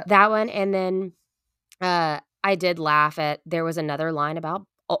like that. That one. And then I did laugh at, there was another line about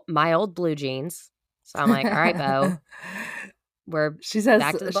my old blue jeans. So I'm like, all right, Bo, we're she's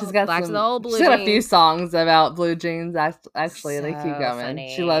back to the old blue jeans. She's got a few songs about blue jeans. Actually, so they keep going.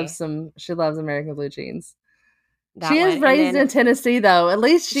 Funny. She loves American blue jeans. That she is one. raised in Tennessee, though. At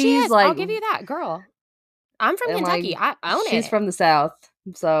least she's like, I'll give you that, girl. I'm from Kentucky. I own She's from the South,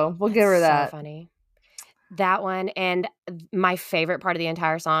 so we'll give her that. So funny. That one. And my favorite part of the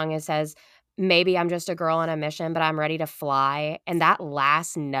entire song is says, maybe I'm just a girl on a mission, but I'm ready to fly. And that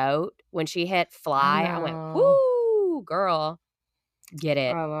last note, when she hit fly, I went, whoo, girl. Get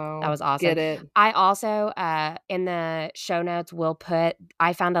it. That was awesome. Get it. I also, in the show notes,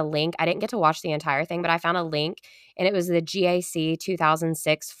 I found a link. I didn't get to watch the entire thing, but I found a link, and it was the GAC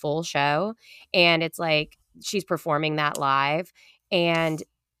 2006 full show. And it's like she's performing that live. And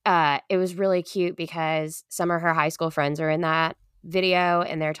it was really cute because some of her high school friends are in that video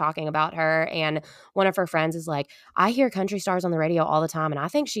and they're talking about her. And one of her friends is like, I hear country stars on the radio all the time, and I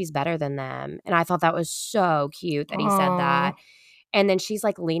think she's better than them. And I thought that was so cute that he said that. And then she's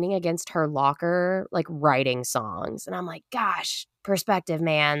like leaning against her locker, like writing songs. And I'm like, gosh, perspective,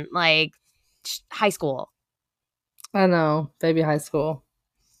 man. Like high school. I know, baby high school.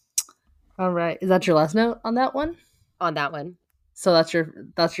 All right. Is that your last note on that one? On that one. So that's your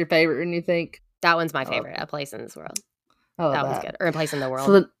favorite, and you think? That one's my favorite, A Place in This World. That one's good. Or A Place in the World.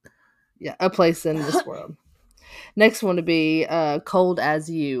 So A Place in This World. Next one to be Cold as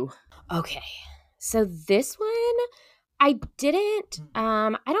You. Okay. So this one, I didn't,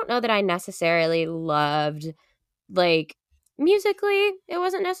 I don't know that I necessarily loved, like, musically, it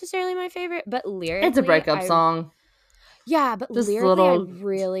wasn't necessarily my favorite, but lyrically. It's a breakup song. Yeah, but just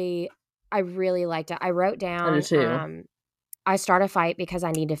lyrically, I really liked it. I wrote down, I do too. I start a fight because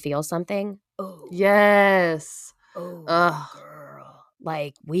I need to feel something. Oh. Yes. Oh, girl.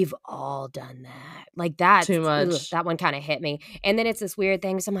 Like, we've all done that. Like, that's too much. That one kind of hit me. And then it's this weird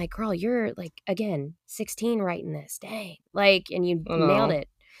thing. So I'm like, girl, you're like, again, 16 writing this. Dang. Like, and you nailed it.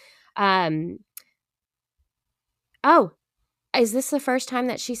 Oh, is this the first time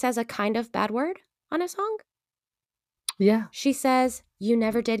that she says a kind of bad word on a song? Yeah. She says, you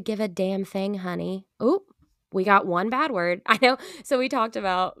never did give a damn thing, honey. Oh, we got one bad word. I know. So we talked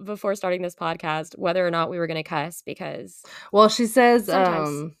about before starting this podcast whether or not we were going to cuss because. Well, she says,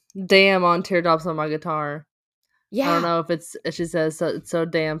 damn on Teardrops on My Guitar. Yeah. I don't know if she says it's so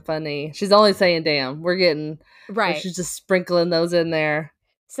damn funny. She's only saying damn. We're getting. Right. She's just sprinkling those in there.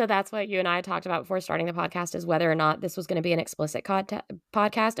 So that's what you and I talked about before starting the podcast is whether or not this was going to be an explicit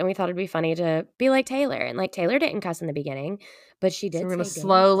podcast. And we thought it'd be funny to be like Taylor. And like Taylor didn't cuss in the beginning, but she did. So we're going to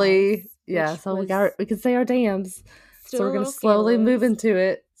slowly. Yeah. So we can say our dams. So we're going to slowly move into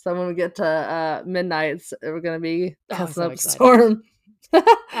it. So when we get to midnights, we're going to be cussing up a storm.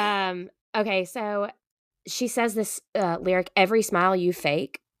 Okay. So she says this lyric, every smile you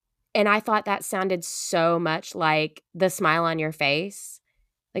fake. And I thought that sounded so much like the smile on your face.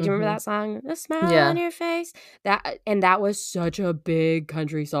 Like, you remember that song? The smile on your face. That was such a big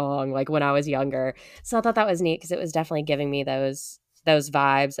country song, like, when I was younger. So I thought that was neat because it was definitely giving me those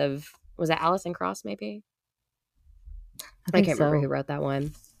vibes of, Was it Alison Krauss, maybe? I can't remember who wrote that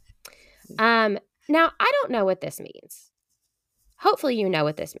one. Now, I don't know what this means. Hopefully you know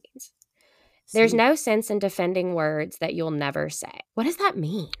what this means. There's no sense in defending words that you'll never say. What does that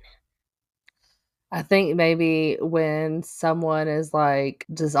mean? I think maybe when someone is like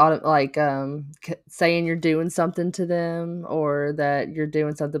just saying you're doing something to them, or that you're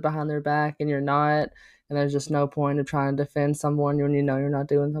doing something behind their back and you're not, and there's just no point of trying to defend someone when you know you're not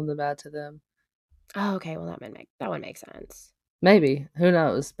doing something bad to them. Oh, okay. Well, that one makes sense. Maybe, who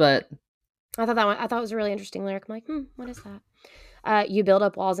knows? But I thought it was a really interesting lyric. I'm like, what is that? You build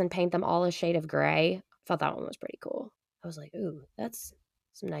up walls and paint them all a shade of gray. I thought that one was pretty cool. I was like, ooh, that's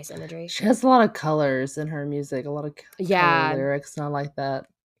some nice imagery. She has a lot of colors in her music, a lot of color lyrics, and I like that.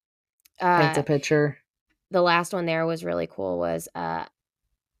 Paints a picture. The last one there was really cool. Was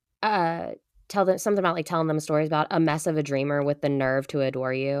tell them something about like telling them stories about a mess of a dreamer with the nerve to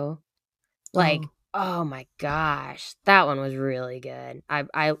adore you. Like, oh my gosh, that one was really good.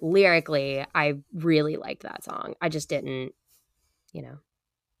 I lyrically, I really liked that song. I just didn't,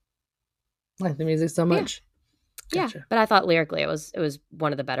 like the music so much. Yeah, but I thought lyrically it was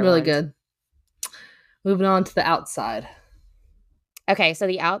one of the better really ones. Good. Moving on to The Outside. Okay, so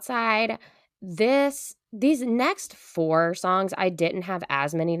The Outside, these next 4 songs, I didn't have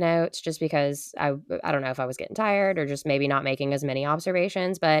as many notes just because I don't know if I was getting tired or just maybe not making as many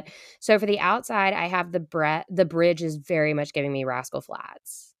observations. But so for The Outside, I have the bridge is very much giving me Rascal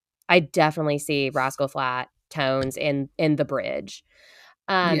Flatts. I definitely see Rascal Flat tones in the bridge.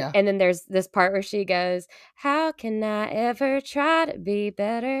 And then there's this part where she goes, "How can I ever try to be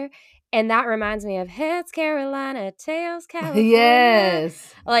better?" And that reminds me of heads Carolina, tails California.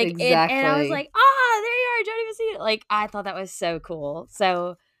 Yes, like exactly. And I was like, there you are. I don't even see it. Like, I thought that was so cool.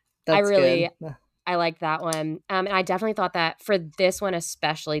 So that's good. I like that one. And I definitely thought that for this one,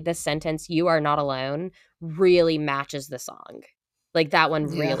 especially this sentence, "You are not alone," really matches the song. Like, that one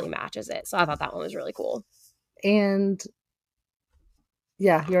really matches it. So I thought that one was really cool. And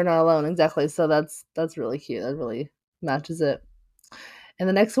yeah, you're not alone. Exactly. So that's really cute. That really matches it. And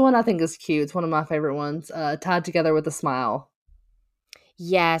the next one I think is cute. It's one of my favorite ones. Tied Together with a Smile.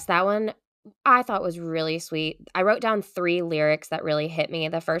 Yes, that one I thought was really sweet. I wrote down 3 lyrics that really hit me.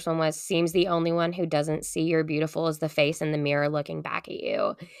 The first one was, "Seems the only one who doesn't see you're beautiful is the face in the mirror looking back at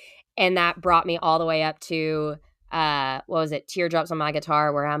you." And that brought me all the way up to, what was it? Teardrops on My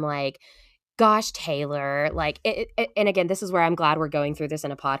Guitar, where I'm like, gosh, Taylor, like, and again, this is where I'm glad we're going through this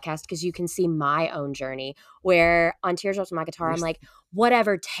in a podcast, because you can see my own journey where on Teardrops on My Guitar, I'm like,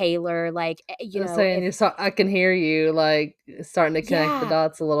 whatever, Taylor, like, I can hear you like starting to connect the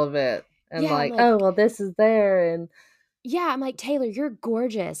dots a little bit, and like, oh, well, this is there, and I'm like, Taylor, you're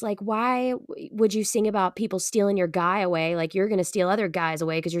gorgeous. Like, why would you sing about people stealing your guy away? Like, you're going to steal other guys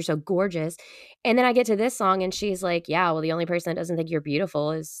away because you're so gorgeous. And then I get to this song and she's like, yeah, well, the only person that doesn't think you're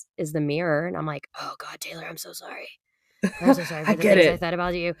beautiful is the mirror. And I'm like, oh God, Taylor, I'm so sorry. I'm so sorry for the things I said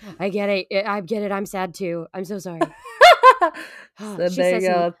about you. I get it. I get it. I'm sad too. I'm so sorry. So there you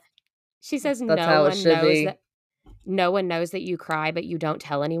go. She says no one knows that you cry, but you don't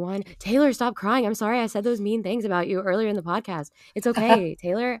tell anyone. Taylor, stop crying. I'm sorry I said those mean things about you earlier in the podcast. It's okay,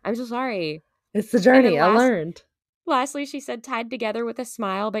 Taylor. I'm so sorry. It's the journey. I learned. Lastly, she said, "Tied together with a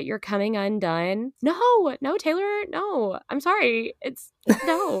smile, but you're coming undone." No, Taylor, no. I'm sorry.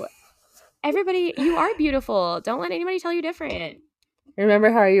 No. Everybody, you are beautiful. Don't let anybody tell you different.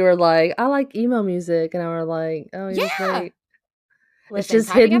 Remember how you were like, I like emo music, and I were like, oh, you're great. Listen, it's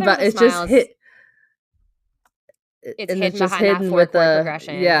just hidden, but it's just hit. It's hidden behind that 4-chord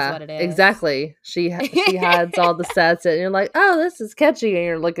progression. Yeah, is what it is. Exactly. She hides all the sets, and you're like, oh, this is catchy, and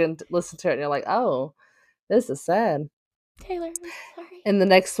you're listen to it, and you're like, oh, this is sad. Taylor, I'm sorry. And the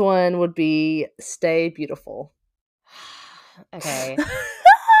next one would be "Stay Beautiful." Okay.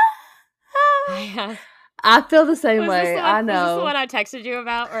 I feel the same way. I know. Was this the one I texted you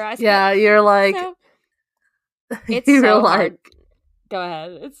about? Or I said, yeah, you're like, it's so hard. Go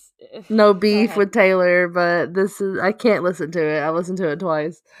ahead. It's no beef with Taylor, but I can't listen to it. I listened to it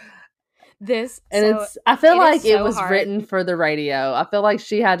twice. I feel like it was written for the radio. I feel like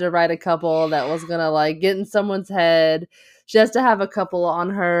she had to write a couple that was gonna like get in someone's head. She has to have a couple on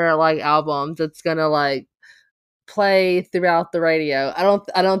her like albums that's gonna like play throughout the radio. I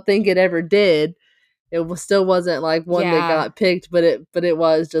don't think it ever did. It still wasn't like one that got picked, but it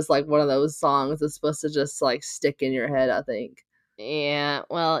was just like one of those songs that's supposed to just like stick in your head, I think. Yeah,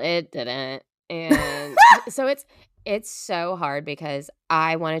 well, it didn't. And so it's so hard because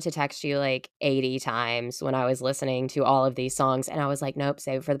I wanted to text you like 80 times when I was listening to all of these songs, and I was like, nope,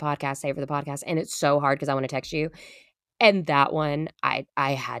 save it for the podcast. And it's so hard because I want to text you. And that one, I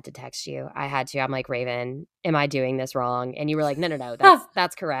had to text you. I had to. I'm like, Raven, am I doing this wrong? And you were like, no,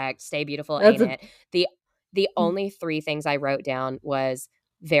 that's correct. Stay Beautiful, That's ain't a it? The only 3 things I wrote down was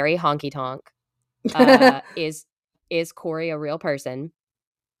very honky tonk. Is Corey a real person?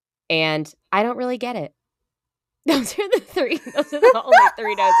 And I don't really get it. Those are the 3. Those are the only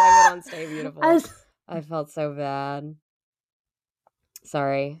 3 notes I put on Stay Beautiful. I felt so bad.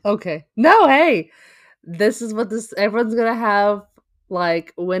 Sorry. Okay. No, hey. This is what this everyone's gonna have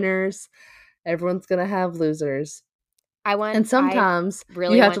like winners. Everyone's gonna have losers. And sometimes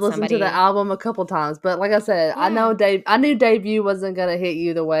really you have to want listen to the somebody. album a couple times. But like I said, Yeah. I knew debut wasn't gonna hit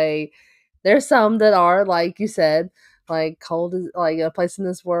you the way. There's some that are, like you said, like Cold is like A Place in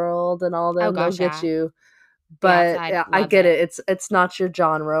This World and all Oh them, they'll gosh, get yeah. you. The But Outside, yeah, I loved get it. it. It's not your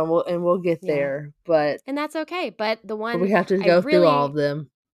genre, and we'll get Yeah. there. But And that's okay. But the one we have to I go through all really of them.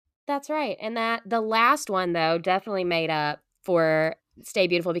 That's right. And that the last one though definitely made up for Stay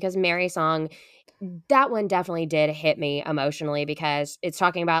Beautiful because Mary Song, that one definitely did hit me emotionally because it's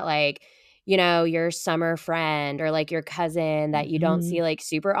talking about like, you know, your summer friend or like your cousin that you don't see Mhm. like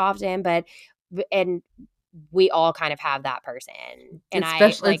super often, but and we all kind of have that person. And I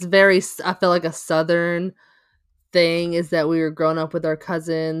Especially, it's like, very. I feel like a southern thing is that we were growing up with our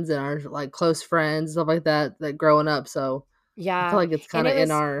cousins and our like close friends, stuff like that. That growing up, so I feel yeah. like it's And kind of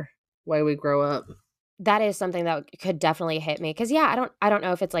in our way we grow up. that is something that could definitely hit me because yeah, I don't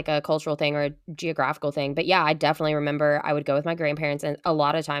know if it's like a cultural thing or a geographical thing, but yeah, I definitely remember I would go with my grandparents and a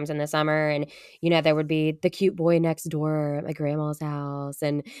lot of times in the summer, and you know there would be the cute boy next door at my grandma's house,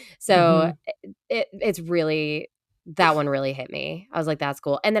 and so Hmm. it's really, that one really hit me. I was like, that's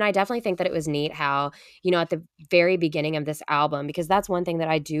cool. And then I definitely think that it was neat how, you know, at the very beginning of this album, because that's one thing that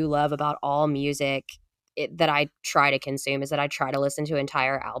I do love about all music that I try to consume is that I try to listen to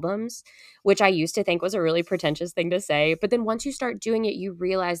entire albums, which I used to think was a really pretentious thing to say. But then once you start doing it, you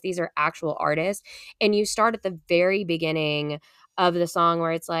realize these are actual artists. And you start at the very beginning of the song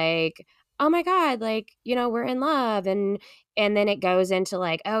where it's like, oh my God, like, you know, we're in love. And then it goes into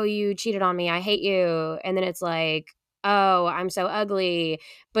like, oh, you cheated on me. I hate you. And then it's like, oh, I'm so ugly.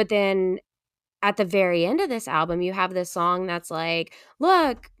 But then at the very end of this album, you have this song that's like,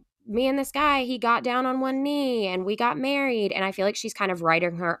 look, me and this guy, he got down on one knee and we got married. And I feel like she's kind of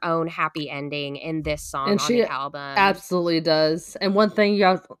writing her own happy ending in this song And on the she album. absolutely does. And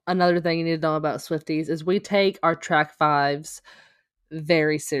another thing you need to know about Swifties is we take our track fives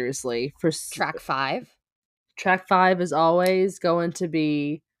very seriously. Track 5. Track five is always going to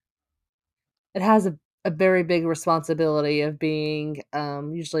be. It has a very big responsibility of being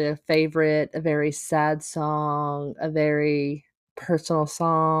usually a favorite, a very sad song, a very personal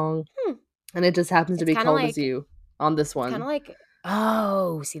song, Hmm. and it just happens to It's be kind of Cold as like, You on this it's kind one. of like,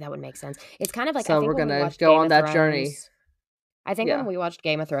 oh, see, that would make sense. It's kind of like, I So think we're when we gonna watched go Game on of that journey. Thrones, I think when Yeah, we watched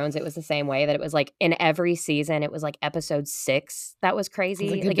Game of Thrones, it was the same way that it was like in every season, it was like episode 6 that was it's like crazy.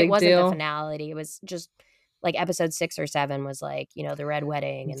 a Like it big wasn't the deal. finality. It was just like episode 6 or 7 was like, you know, the red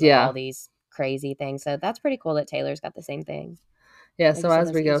wedding and like all Yeah, these crazy things. So that's pretty cool that Taylor's got the same thing. yeah. Like you So said, as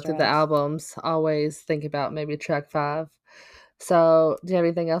those we go Easter through the eggs. albums, always think about maybe track five. So, do you have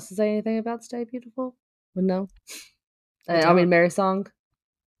anything else to say? Anything about Stay Beautiful? Well, no. I I mean, don't. Mary Song. I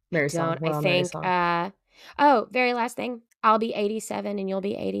Mary Song. don't. I We're on Mary think Song. oh, very last thing. I'll be 87 and you'll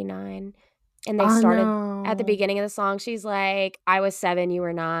be 89. And they I started at the know. beginning of the song, she's like, I was 7, you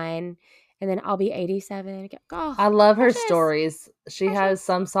were 9. And then I'll be 87. Oh, I love her precious. stories. She has Precious.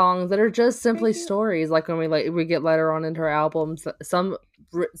 some songs that are just Very simply cute. stories. Like when we get later on into her albums, some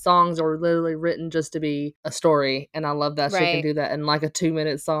songs are literally written just to be a story, and I love that she can Right. do that in like a 2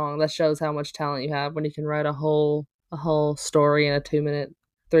 minute song. That shows how much talent you have when you can write a whole story in a 2 minute,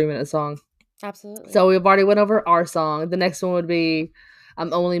 3 minute song. Absolutely. So we've already went over our song. The next one would be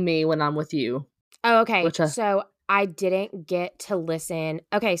 "I'm Only Me When I'm With You," Oh, okay. which I So I didn't get to listen.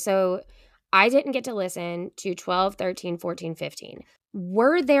 Okay, so I didn't get to listen to 12, 13, 14, 15.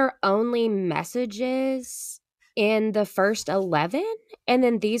 Were there only messages in the first 11? And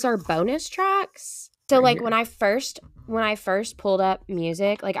then these are bonus tracks? So right like here. when I first pulled up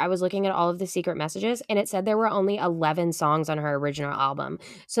music, like I was looking at all of the secret messages and it said there were only 11 songs on her original album.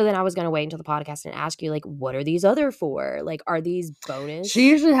 So then I was going to wait until the podcast and ask you like what are these other for? Like are these She bonus?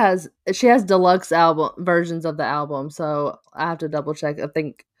 usually has deluxe album versions of the album, so I have to double check. I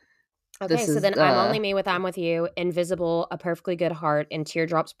think Okay, this so is then I'm Only Me with I'm With You, Invisible, A Perfectly Good Heart, and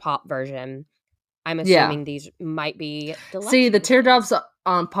Teardrops Pop version. I'm yeah. assuming these might be See, deluxe the versions. Teardrops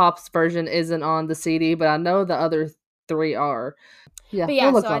on Pop's version isn't on the CD, but I know the other three are. Yeah, But we'll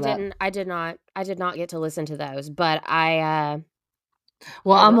yeah, so look on that. I did not get to listen to those, but I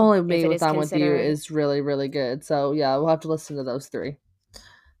Well, I I'm will. Only If Me it With is I'm With You considered. is really, really good. So, yeah, we'll have to listen to those 3.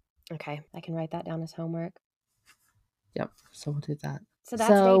 Okay, I can write that down as homework. Yep. So we'll do that. So that's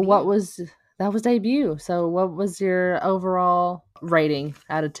debut. That was debut. So what was your overall rating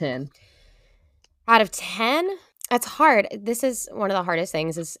out of 10? Out of 10? It's hard. This is one of the hardest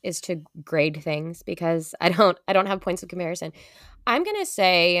things is to grade things because I don't have points of comparison. I'm going to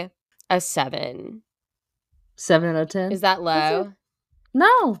say a 7. 7 out of 10? Is that low?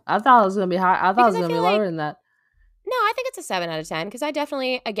 No, I thought it was going to be high. I thought it Because was I going to be feel lower like than that. no, I think it's a 7 out of 10 because I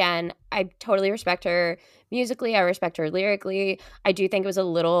definitely, again, I totally respect her musically. I respect her lyrically. I do think it was a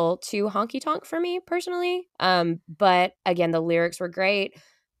little too honky tonk for me personally. But again, the lyrics were great.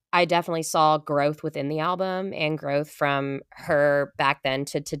 I definitely saw growth within the album and growth from her back then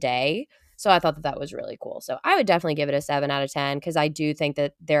to today. So I thought that was really cool. So I would definitely give it a 7 out of 10 because I do think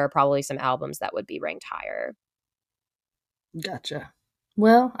that there are probably some albums that would be ranked higher. Gotcha.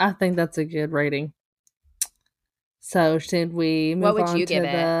 Well, I think that's a good rating. So should we move What would on you to give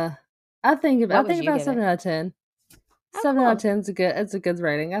it? the? I think about 7 out of 10. Oh, 7 out of cool. 10 is a good. It's a good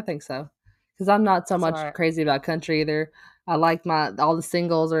rating. I think so. Because I'm not so much Smart. crazy about country either. I like all the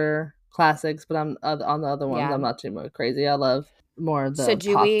singles are classics, but on the other ones Yeah. I'm not too much crazy. I love more of So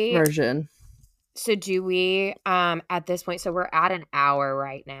the pop version. do we at this point, so we're at an hour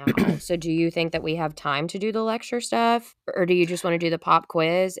right now. So do you think that we have time to do the lecture stuff, or do you just want to do the pop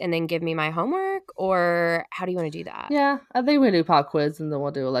quiz and then give me my homework, or how do you want to do that? Yeah, I think we do pop quiz and then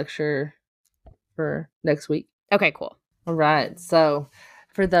we'll do a lecture for next week. Okay, cool. All right. So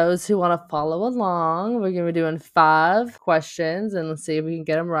for those who want to follow along, we're going to be doing 5 questions and let's see if we can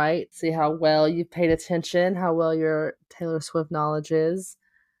get them right. See how well you've paid attention, how well your Taylor Swift knowledge is.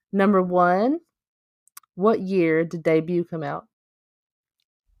 Number 1, what year did Debut come out?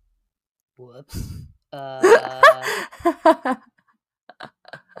 Whoops.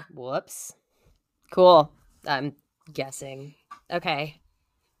 Whoops. Cool. I'm guessing. Okay.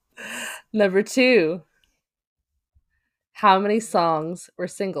 Number 2, how many songs were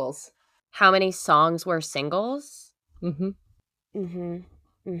singles? How many songs were singles? Mm-hmm. Mm-hmm.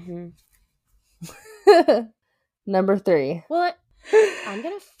 Mm-hmm. Number 3. Well, I'm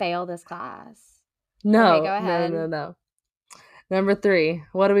going to fail this class. No, Okay, go ahead. no. Number 3,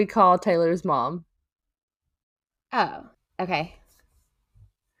 what do we call Taylor's mom? Oh, okay.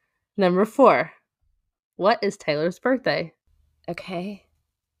 Number 4, what is Taylor's birthday? Okay.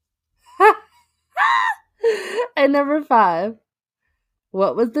 And number 5,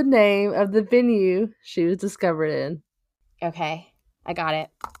 what was the name of the venue she was discovered in? Okay. I got it.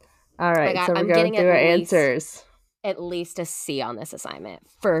 All right, so we're I'm going getting through our answers. At least a C on this assignment.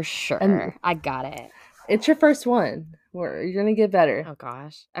 For sure. And I got it. it's your first one. You're going to get better. Oh,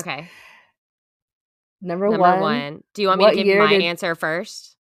 gosh. Okay. Number one. 1. Do you want me to give you my answer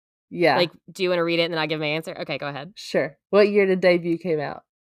first? Yeah. Like, do you want to read it and then I'll give my answer? Okay, go ahead. Sure. What year did Debut came out?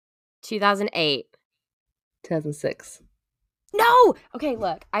 2008. 2006. No! Okay,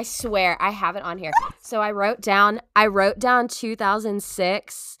 look. I swear I have it on here. So I wrote down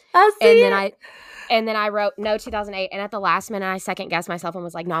 2006. I see it. And then I wrote no 2008, and at the last minute I second guessed myself and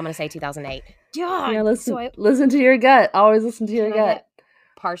was like, no, I'm gonna say 2008. Yeah, listen to your gut. Always listen to your gut.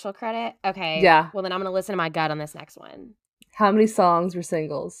 Partial credit? Okay. Yeah. Well, then I'm gonna listen to my gut on this next one. How many songs were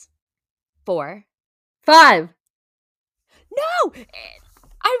singles? 4. 5. No!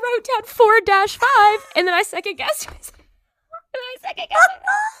 I wrote down 4-5, and then I second guessed myself.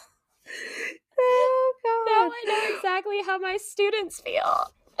 Oh, God. Now I know exactly how my students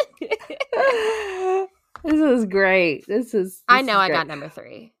feel. This is great. I know I got number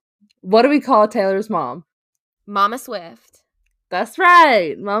 3. What do we call Taylor's mom? Mama Swift. That's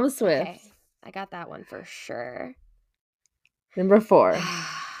right. Mama Swift. Okay. I got that one for sure. Number 4.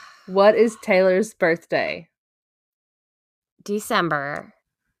 What is Taylor's birthday? December.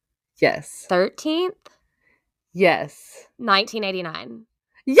 Yes. 13th? Yes. 1989.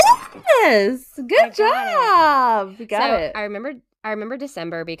 Yes. Good job. You got it. I remember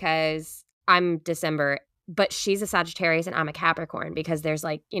December because I'm December, but she's a Sagittarius and I'm a Capricorn because there's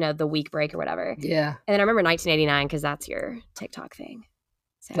like, the week break or whatever. Yeah. And then I remember 1989 because that's your TikTok thing.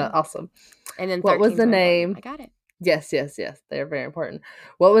 So. Awesome. And then what was the name? I got it. Yes. They're very important.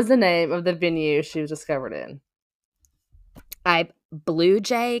 What was the name of the venue she was discovered in? Blue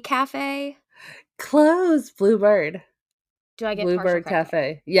Jay Cafe. Close. Bluebird. Do I get Bluebird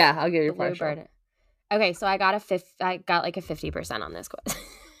Cafe? Yeah, I'll give you Bluebird. partial. Okay, so I got like a 50% on this quiz.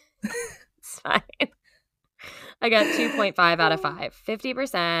 It's fine. I got 2.5 out of 5.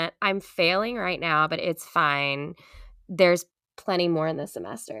 50%. I'm failing right now, but it's fine. There's plenty more in this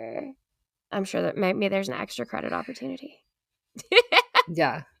semester. I'm sure that maybe there's an extra credit opportunity.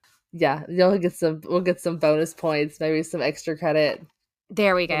 Yeah. Yeah. We'll get some bonus points, maybe some extra credit.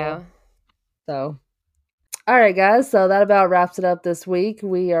 There we go. So all right, guys. So that about wraps it up this week.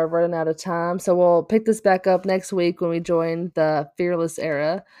 We are running out of time. So we'll pick this back up next week when we join the Fearless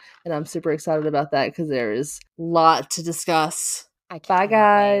era. And I'm super excited about that because there is a lot to discuss. I can't Bye,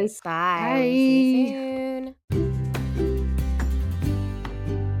 guys. wait. Bye. Bye.